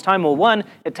 Why all this time? Well, 1,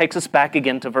 it takes us back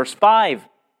again to verse 5.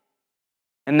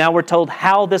 And now we're told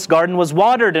how this garden was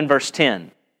watered in verse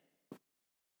 10.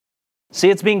 See,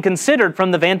 it's being considered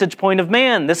from the vantage point of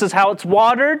man. This is how it's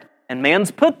watered, and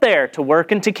man's put there to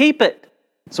work and to keep it.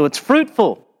 So it's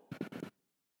fruitful.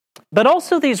 But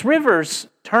also these rivers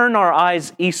turn our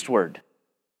eyes eastward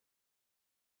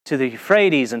to the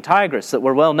Euphrates and Tigris that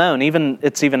were well known.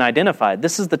 It's even identified.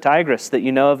 This is the Tigris that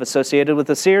you know of associated with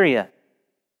Assyria.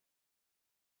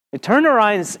 They turn our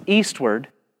eyes eastward,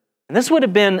 and this would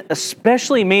have been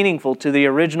especially meaningful to the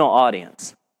original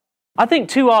audience. I think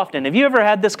too often, have you ever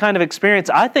had this kind of experience?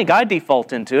 I think I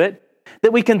default into it,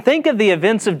 that we can think of the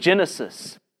events of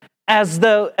Genesis as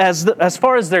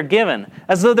far as they're given,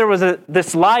 as though there was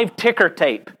this live ticker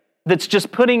tape that's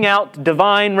just putting out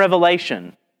divine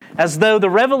revelation, as though the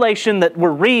revelation that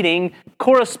we're reading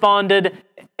corresponded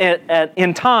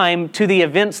in time to the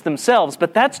events themselves.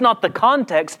 But that's not the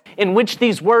context in which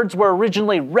these words were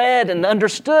originally read and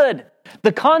understood.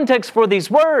 The context for these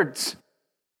words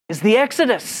is the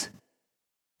Exodus.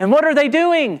 And what are they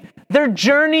doing? They're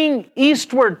journeying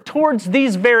eastward towards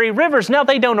these very rivers. Now,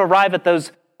 they don't arrive at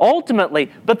those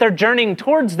ultimately, but they're journeying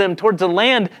towards them, towards a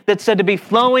land that's said to be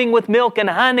flowing with milk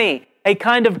and honey, a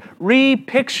kind of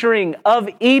repicturing of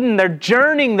Eden. They're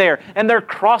journeying there, and they're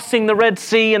crossing the Red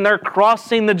Sea, and they're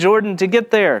crossing the Jordan to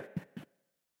get there.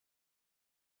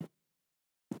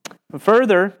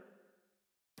 Further,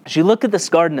 as you look at this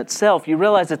garden itself, you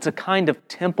realize it's a kind of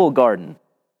temple garden.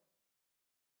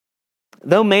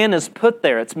 Though man is put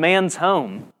there, it's man's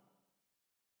home.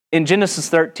 In Genesis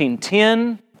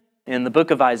 13:10, in the book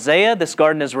of Isaiah, this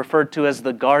garden is referred to as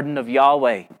the garden of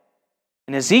Yahweh.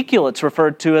 In Ezekiel, it's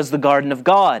referred to as the garden of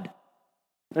God.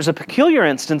 There's a peculiar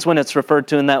instance when it's referred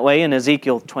to in that way in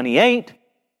Ezekiel 28,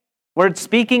 where it's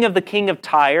speaking of the king of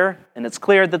Tyre, and it's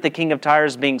clear that the king of Tyre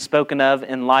is being spoken of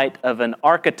in light of an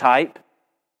archetype,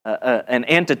 an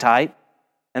antitype,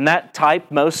 and that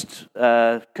type, most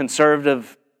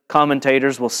conservative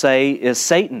commentators will say, is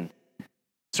Satan.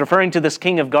 It's referring to this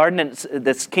king of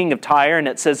this king of Tyre, and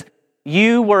it says,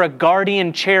 "You were a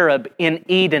guardian cherub in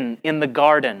Eden, in the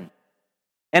garden."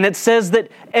 And it says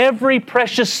that every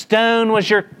precious stone was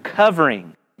your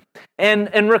covering.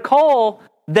 And recall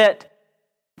that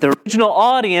the original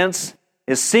audience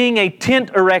is seeing a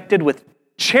tent erected with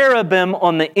cherubim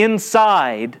on the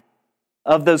inside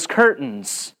of those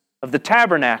curtains of the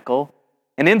tabernacle.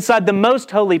 And inside the most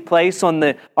holy place, on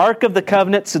the Ark of the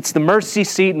Covenant, sits the mercy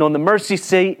seat. And on the mercy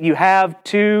seat, you have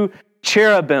 2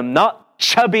 cherubim, not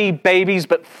chubby babies,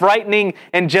 but frightening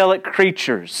angelic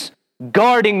creatures,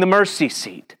 guarding the mercy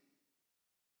seat.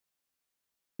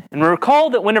 And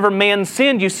recall that whenever man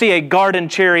sinned, you see a guardian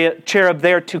cherub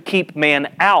there to keep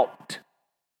man out.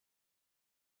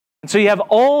 And so you have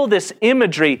all this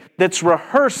imagery that's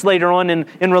rehearsed later on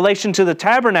in relation to the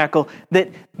tabernacle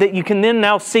that you can then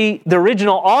now see the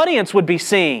original audience would be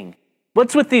seeing.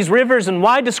 What's with these rivers, and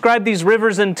why describe these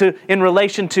rivers in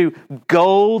relation to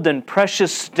gold and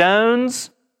precious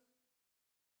stones?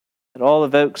 It all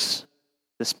evokes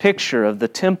this picture of the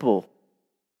temple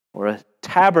or a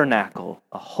tabernacle,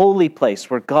 a holy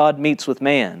place where God meets with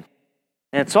man.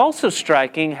 And it's also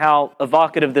striking how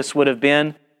evocative this would have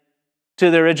been to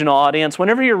the original audience.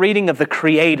 Whenever you're reading of the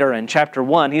Creator in chapter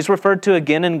 1, He's referred to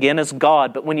again and again as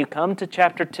God. But when you come to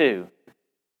chapter 2,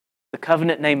 the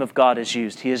covenant name of God is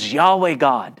used. He is Yahweh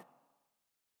God.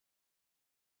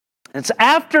 And it's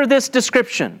after this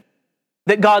description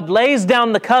that God lays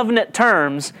down the covenant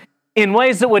terms in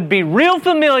ways that would be real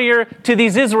familiar to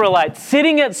these Israelites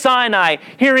sitting at Sinai,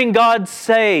 hearing God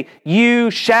say, "You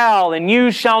shall and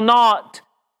you shall not.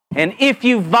 And if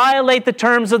you violate the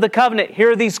terms of the covenant,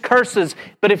 here are these curses.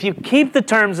 But if you keep the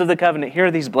terms of the covenant, here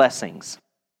are these blessings."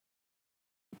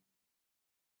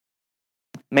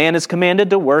 Man is commanded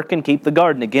to work and keep the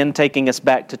garden. Again, taking us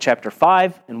back to chapter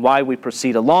 5 and why we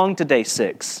proceed along to day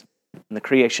 6 in the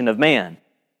creation of man.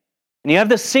 And you have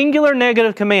the singular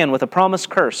negative command with a promised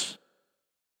curse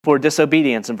for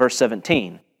disobedience in verse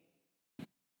 17.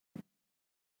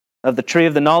 "Of the tree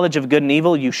of the knowledge of good and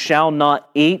evil you shall not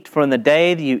eat, for in the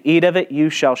day that you eat of it you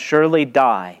shall surely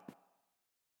die."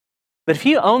 But if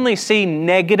you only see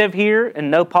negative here and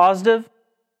no positive,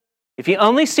 if you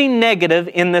only see negative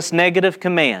in this negative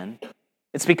command,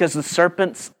 it's because the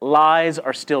serpent's lies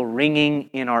are still ringing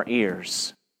in our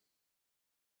ears.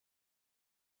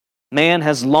 Man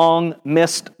has long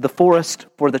missed the forest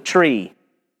for the tree.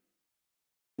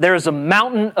 There is a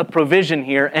mountain of provision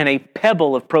here and a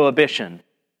pebble of prohibition.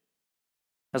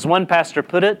 As one pastor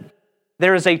put it,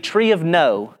 there is a tree of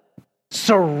no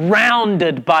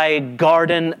surrounded by a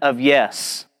garden of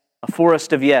yes, a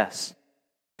forest of yes.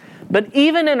 But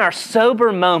even in our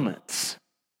sober moments,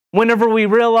 whenever we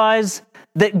realize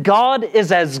that God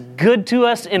is as good to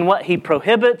us in what He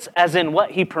prohibits as in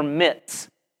what He permits,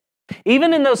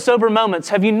 even in those sober moments,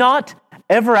 have you not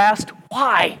ever asked,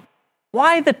 why?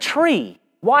 Why the tree?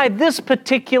 Why this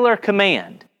particular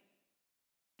command?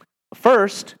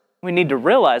 First, we need to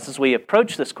realize as we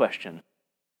approach this question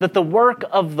that the work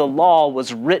of the law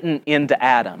was written into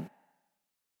Adam.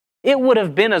 It would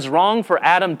have been as wrong for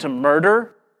Adam to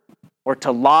murder or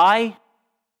to lie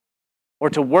or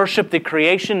to worship the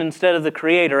creation instead of the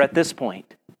Creator at this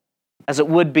point as it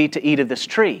would be to eat of this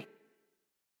tree.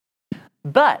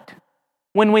 But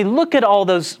when we look at all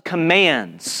those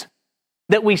commands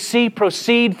that we see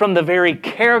proceed from the very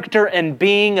character and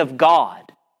being of God,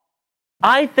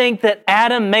 I think that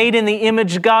Adam, made in the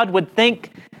image of God, would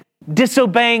think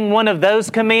disobeying one of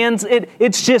those commands,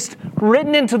 it's just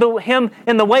written into him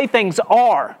in the way things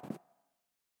are.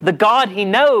 The God he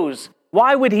knows,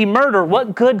 why would he murder?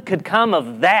 What good could come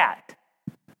of that?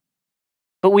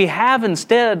 But we have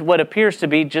instead what appears to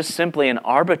be just simply an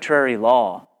arbitrary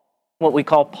law, what we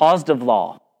call positive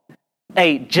law,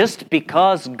 a just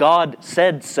because God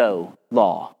said so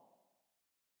law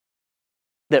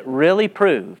that really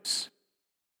proves,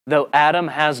 though Adam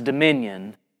has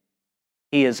dominion,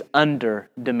 he is under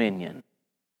dominion.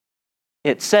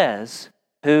 It says,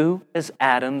 who is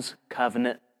Adam's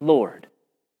covenant Lord?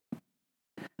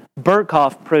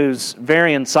 Berkhoff proves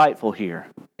very insightful here.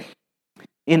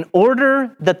 In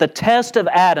order that the test of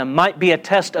Adam might be a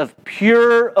test of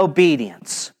pure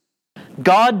obedience,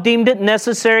 God deemed it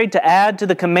necessary to add to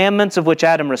the commandments of which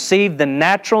Adam received the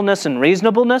naturalness and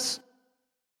reasonableness,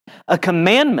 a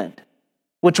commandment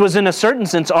which was in a certain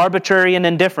sense arbitrary and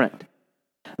indifferent.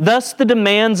 Thus the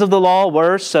demands of the law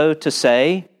were, so to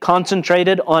say,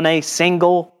 concentrated on a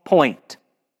single point.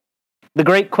 The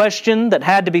great question that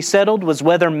had to be settled was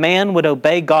whether man would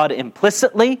obey God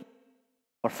implicitly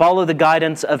or follow the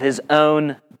guidance of his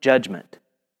own judgment.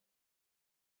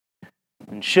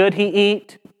 And should he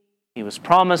eat, he was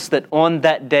promised that on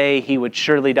that day he would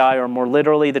surely die, or more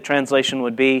literally the translation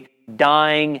would be,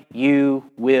 dying you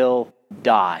will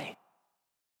die.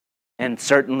 And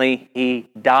certainly he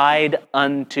died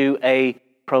unto a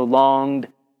prolonged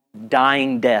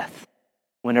dying death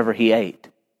whenever he ate.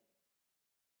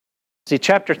 See,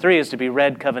 chapter 3 is to be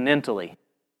read covenantally.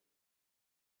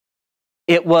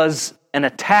 It was an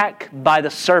attack by the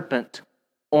serpent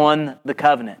on the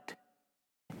covenant.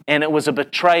 And it was a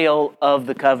betrayal of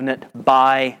the covenant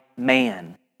by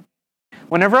man.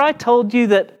 Whenever I told you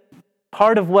that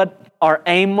part of what our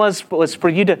aim was for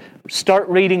you to start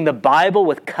reading the Bible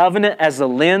with covenant as the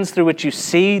lens through which you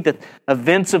see the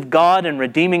events of God and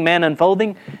redeeming man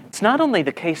unfolding, it's not only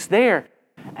the case there.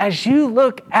 As you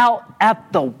look out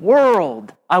at the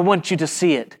world, I want you to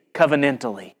see it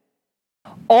covenantally.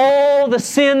 All the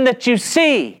sin that you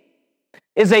see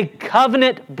is a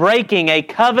covenant breaking, a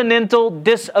covenantal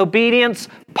disobedience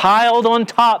piled on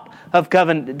top of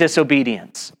covenant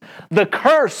disobedience. The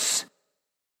curse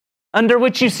under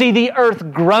which you see the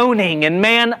earth groaning and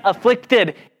man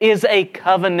afflicted is a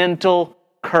covenantal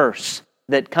curse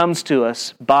that comes to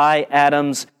us by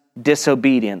Adam's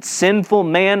disobedience. Sinful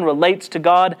man relates to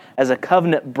God as a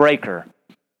covenant breaker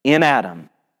in Adam.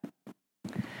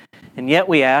 And yet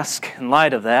we ask, in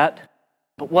light of that,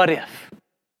 but what if?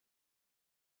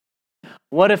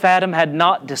 What if Adam had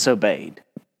not disobeyed?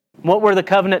 What were the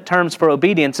covenant terms for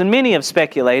obedience? And many have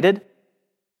speculated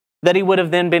that he would have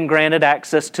then been granted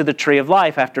access to the tree of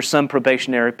life after some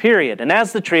probationary period. And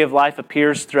as the tree of life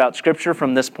appears throughout Scripture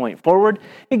from this point forward,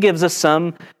 it gives us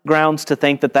some grounds to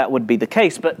think that that would be the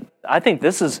case. But I think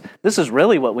this is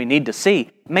really what we need to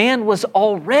see. Man was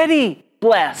already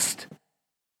blessed.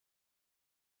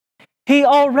 He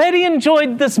already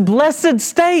enjoyed this blessed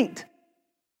state.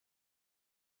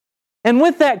 And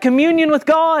with that, communion with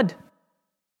God.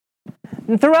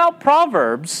 And throughout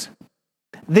Proverbs,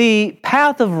 the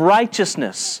path of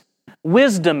righteousness,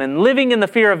 wisdom, and living in the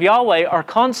fear of Yahweh are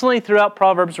constantly throughout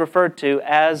Proverbs referred to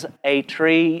as a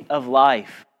tree of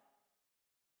life.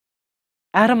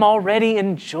 Adam already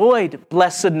enjoyed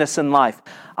blessedness in life.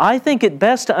 I think it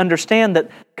best to understand that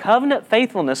covenant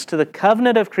faithfulness to the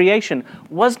covenant of creation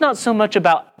was not so much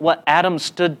about what Adam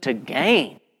stood to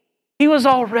gain. He was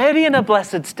already in a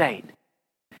blessed state.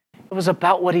 It was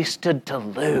about what he stood to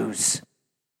lose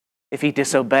if he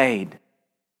disobeyed.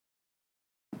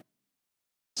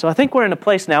 So I think we're in a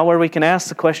place now where we can ask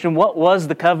the question, what was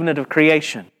the covenant of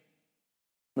creation?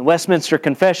 The Westminster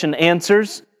Confession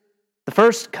answers, the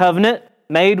first covenant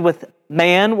made with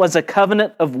man was a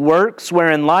covenant of works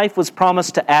wherein life was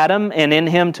promised to Adam and in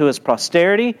him to his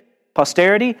posterity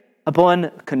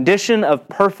upon condition of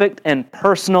perfect and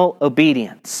personal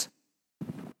obedience.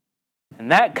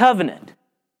 And that covenant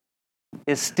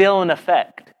is still in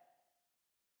effect,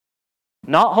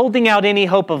 not holding out any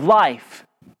hope of life,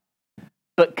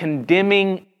 but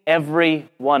condemning every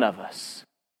one of us.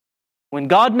 When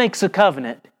God makes a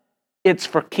covenant, it's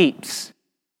for keeps.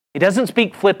 He doesn't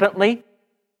speak flippantly.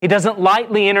 He doesn't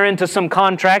lightly enter into some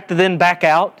contract and then back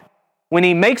out. When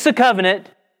He makes a covenant,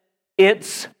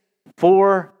 it's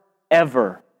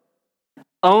forever.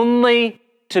 Only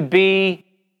to be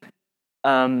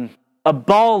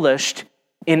abolished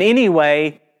in any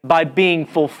way by being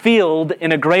fulfilled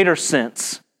in a greater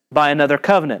sense by another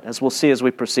covenant, as we'll see as we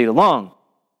proceed along.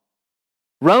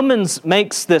 Romans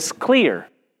makes this clear,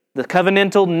 the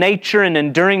covenantal nature and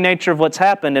enduring nature of what's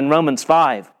happened in Romans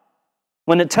 5.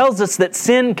 When it tells us that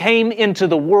sin came into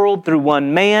the world through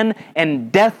one man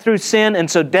and death through sin, and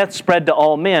so death spread to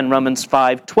all men, Romans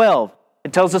 5:12.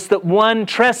 It tells us that one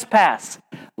trespass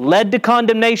led to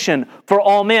condemnation for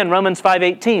all men, Romans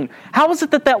 5:18. How is it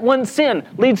that that one sin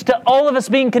leads to all of us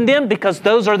being condemned? Because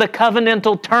those are the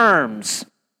covenantal terms.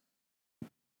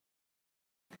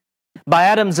 By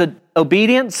Adam's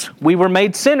obedience, we were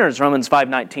made sinners, Romans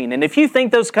 5:19. And if you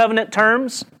think those covenant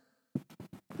terms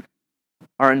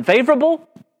are unfavorable,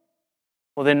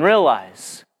 well then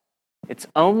realize it's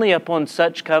only upon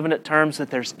such covenant terms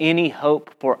that there's any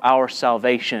hope for our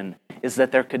salvation, is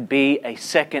that there could be a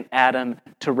second Adam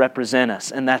to represent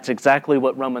us. And that's exactly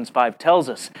what Romans 5 tells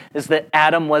us, is that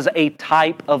Adam was a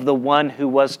type of the one who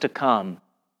was to come,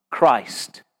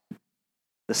 Christ.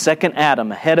 The second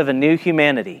Adam, ahead of a new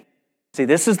humanity. See,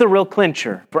 this is the real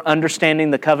clincher for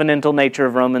understanding the covenantal nature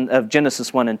of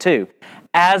Genesis 1 and 2.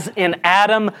 As in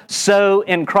Adam, so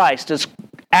in Christ. As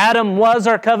Adam was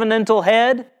our covenantal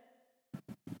head,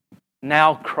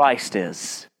 now Christ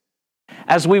is.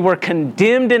 As we were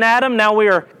condemned in Adam, now we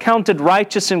are counted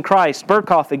righteous in Christ.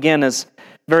 Berkhoff, again, is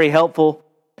very helpful.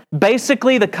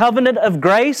 Basically, the covenant of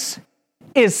grace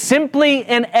is simply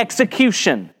an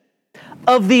execution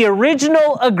of the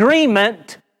original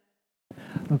agreement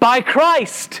by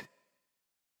Christ.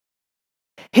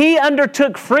 He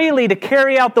undertook freely to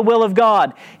carry out the will of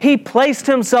God. He placed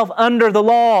Himself under the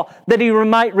law that He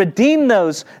might redeem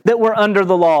those that were under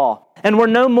the law and were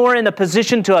no more in a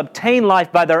position to obtain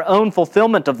life by their own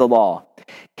fulfillment of the law.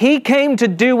 He came to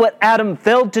do what Adam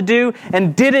failed to do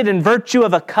and did it in virtue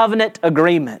of a covenant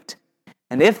agreement.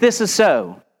 And if this is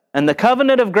so, and the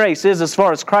covenant of grace is, as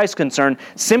far as Christ is concerned,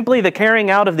 simply the carrying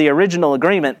out of the original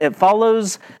agreement, it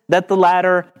follows that the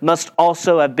latter must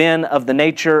also have been of the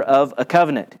nature of a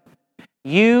covenant.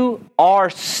 You are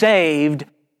saved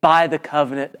by the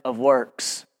covenant of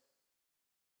works.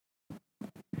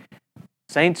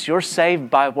 Saints, you're saved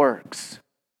by works.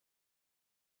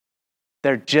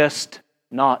 They're just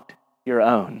not your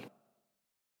own.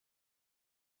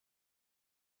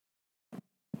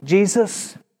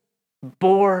 Jesus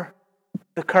bore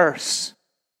the curse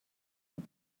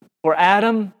for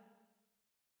Adam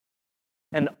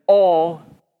and all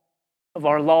of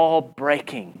our law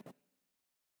breaking.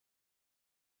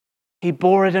 He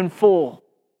bore it in full.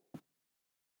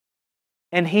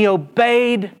 And He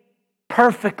obeyed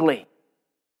perfectly,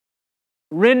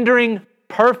 rendering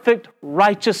perfect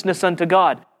righteousness unto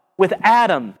God. With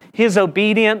Adam, his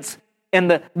obedience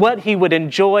and what he would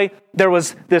enjoy, there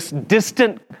was this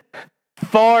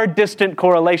far distant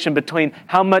correlation between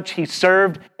how much he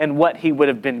served and what he would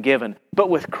have been given.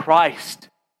 But with Christ,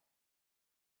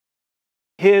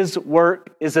 His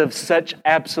work is of such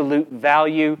absolute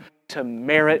value to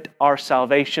merit our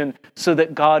salvation, so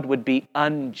that God would be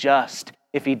unjust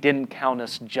if He didn't count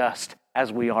us just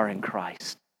as we are in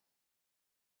Christ.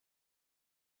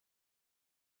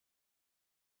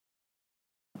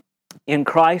 In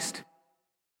Christ,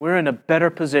 we're in a better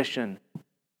position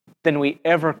than we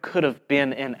ever could have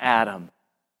been in Adam.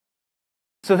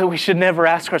 So that we should never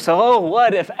ask ourselves, oh,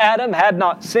 what if Adam had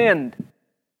not sinned?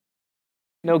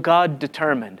 No, God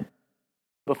determined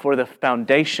before the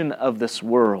foundation of this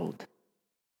world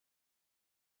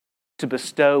to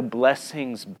bestow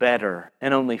blessings better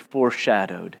and only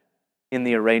foreshadowed in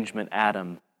the arrangement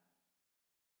Adam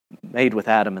made with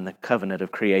Adam in the covenant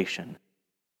of creation.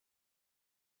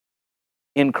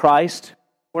 In Christ,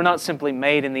 we're not simply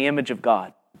made in the image of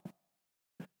God.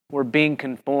 We're being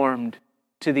conformed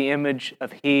to the image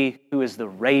of He who is the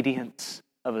radiance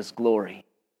of His glory.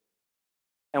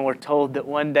 And we're told that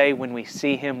one day when we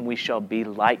see Him, we shall be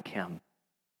like Him,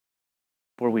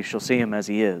 for we shall see Him as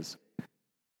He is.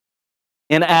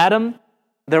 In Adam,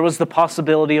 there was the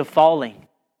possibility of falling.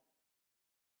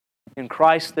 In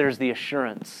Christ, there's the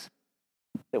assurance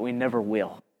that we never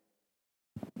will.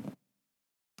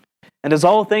 And as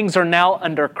all things are now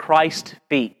under Christ's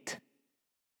feet,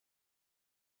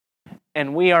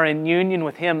 and we are in union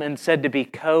with Him and said to be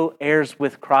co-heirs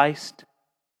with Christ,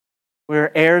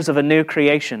 we're heirs of a new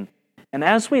creation. And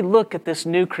as we look at this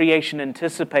new creation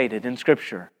anticipated in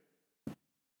Scripture,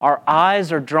 our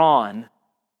eyes are drawn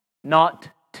not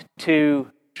to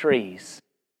two trees,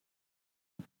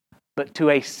 but to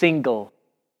a single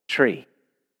tree.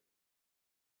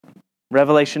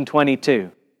 Revelation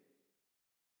 22.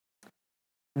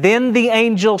 Then the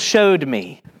angel showed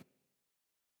me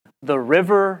the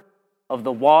river of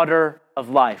the water of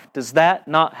life. Does that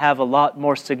not have a lot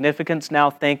more significance now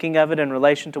thinking of it in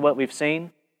relation to what we've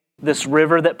seen? This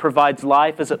river that provides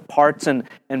life as it parts and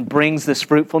brings this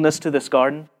fruitfulness to this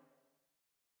garden?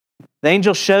 The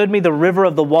angel showed me the river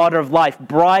of the water of life,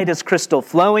 bright as crystal,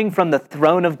 flowing from the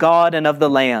throne of God and of the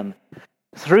Lamb.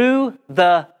 Through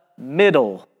the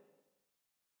middle,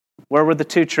 where were the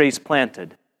two trees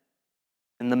planted?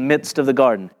 In the midst of the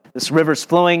garden. This river's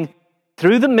flowing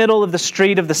through the middle of the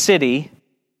street of the city.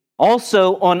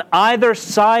 Also on either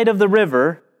side of the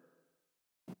river,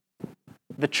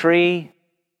 the tree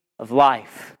of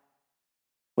life,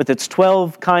 with its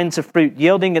 12 kinds of fruit,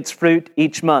 yielding its fruit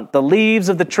each month. The leaves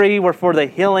of the tree were for the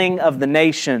healing of the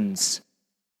nations.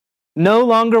 No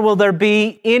longer will there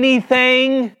be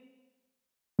anything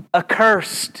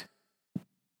accursed,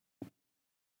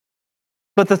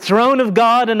 but the throne of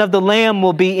God and of the Lamb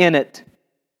will be in it,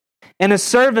 and His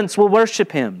servants will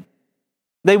worship Him.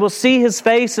 They will see His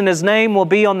face, and His name will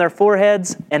be on their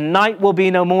foreheads, and night will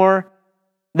be no more.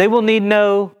 They will need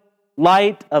no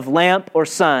light of lamp or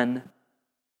sun,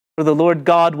 for the Lord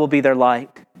God will be their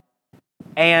light,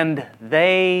 and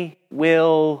they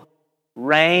will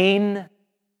reign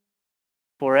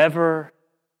forever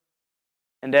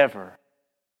and ever.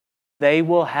 They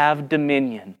will have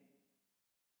dominion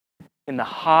in the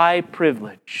high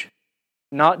privilege,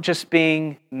 not just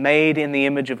being made in the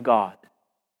image of God,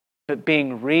 but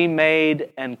being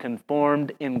remade and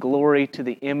conformed in glory to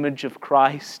the image of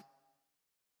Christ,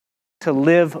 to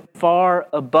live far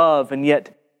above and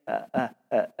yet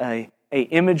a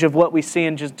image of what we see,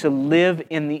 and just to live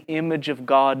in the image of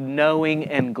God, knowing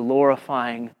and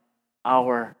glorifying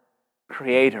our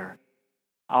Creator,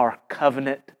 our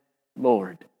covenant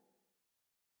Lord.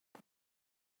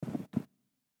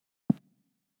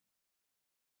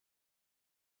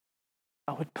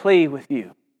 I would plead with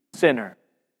you, sinner,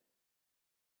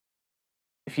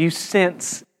 if you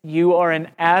sense you are an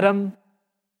Adam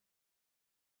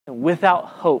and without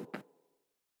hope,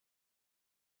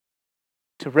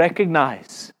 to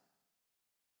recognize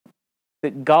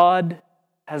that God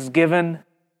has given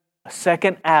a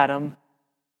second Adam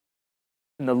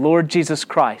in the Lord Jesus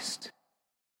Christ,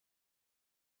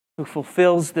 who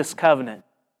fulfills this covenant.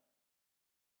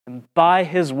 And by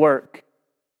His work,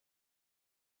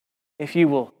 if you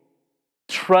will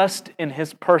trust in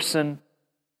His person,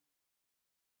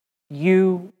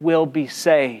 you will be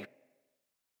saved.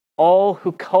 All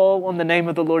who call on the name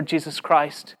of the Lord Jesus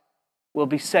Christ will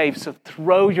be saved. So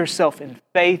throw yourself in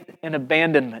faith and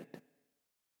abandonment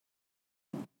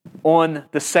on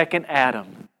the second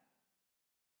Adam.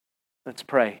 Let's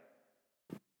pray.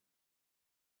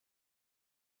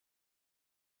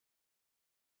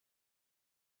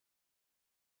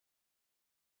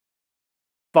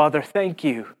 Father, thank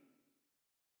you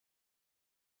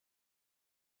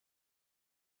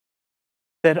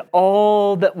that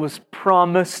all that was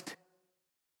promised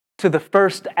to the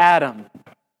first Adam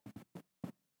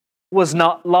was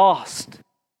not lost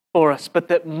for us, but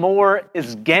that more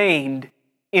is gained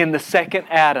in the second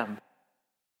Adam.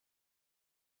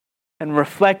 And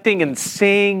reflecting and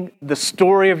seeing the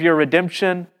story of your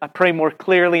redemption, I pray more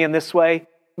clearly in this way.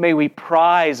 May we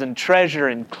prize and treasure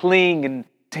and cling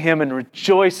to Him and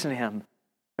rejoice in Him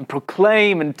and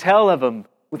proclaim and tell of Him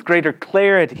with greater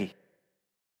clarity.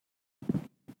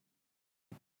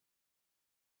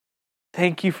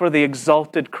 Thank you for the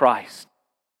exalted Christ,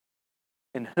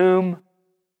 in whom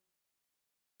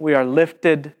we are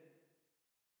lifted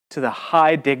to the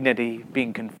high dignity,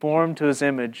 being conformed to His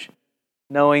image,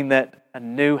 knowing that a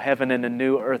new heaven and a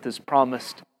new earth is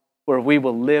promised, where we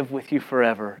will live with you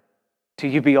forever. To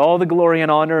you be all the glory and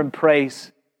honor and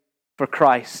praise for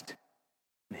Christ.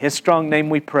 In His strong name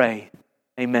we pray.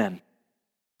 Amen.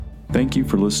 Thank you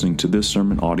for listening to this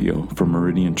sermon audio from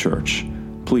Meridian Church.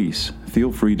 Please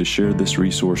feel free to share this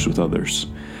resource with others.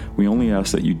 We only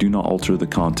ask that you do not alter the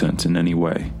content in any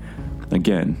way.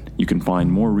 Again, you can find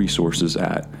more resources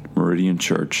at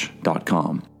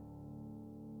meridianchurch.com.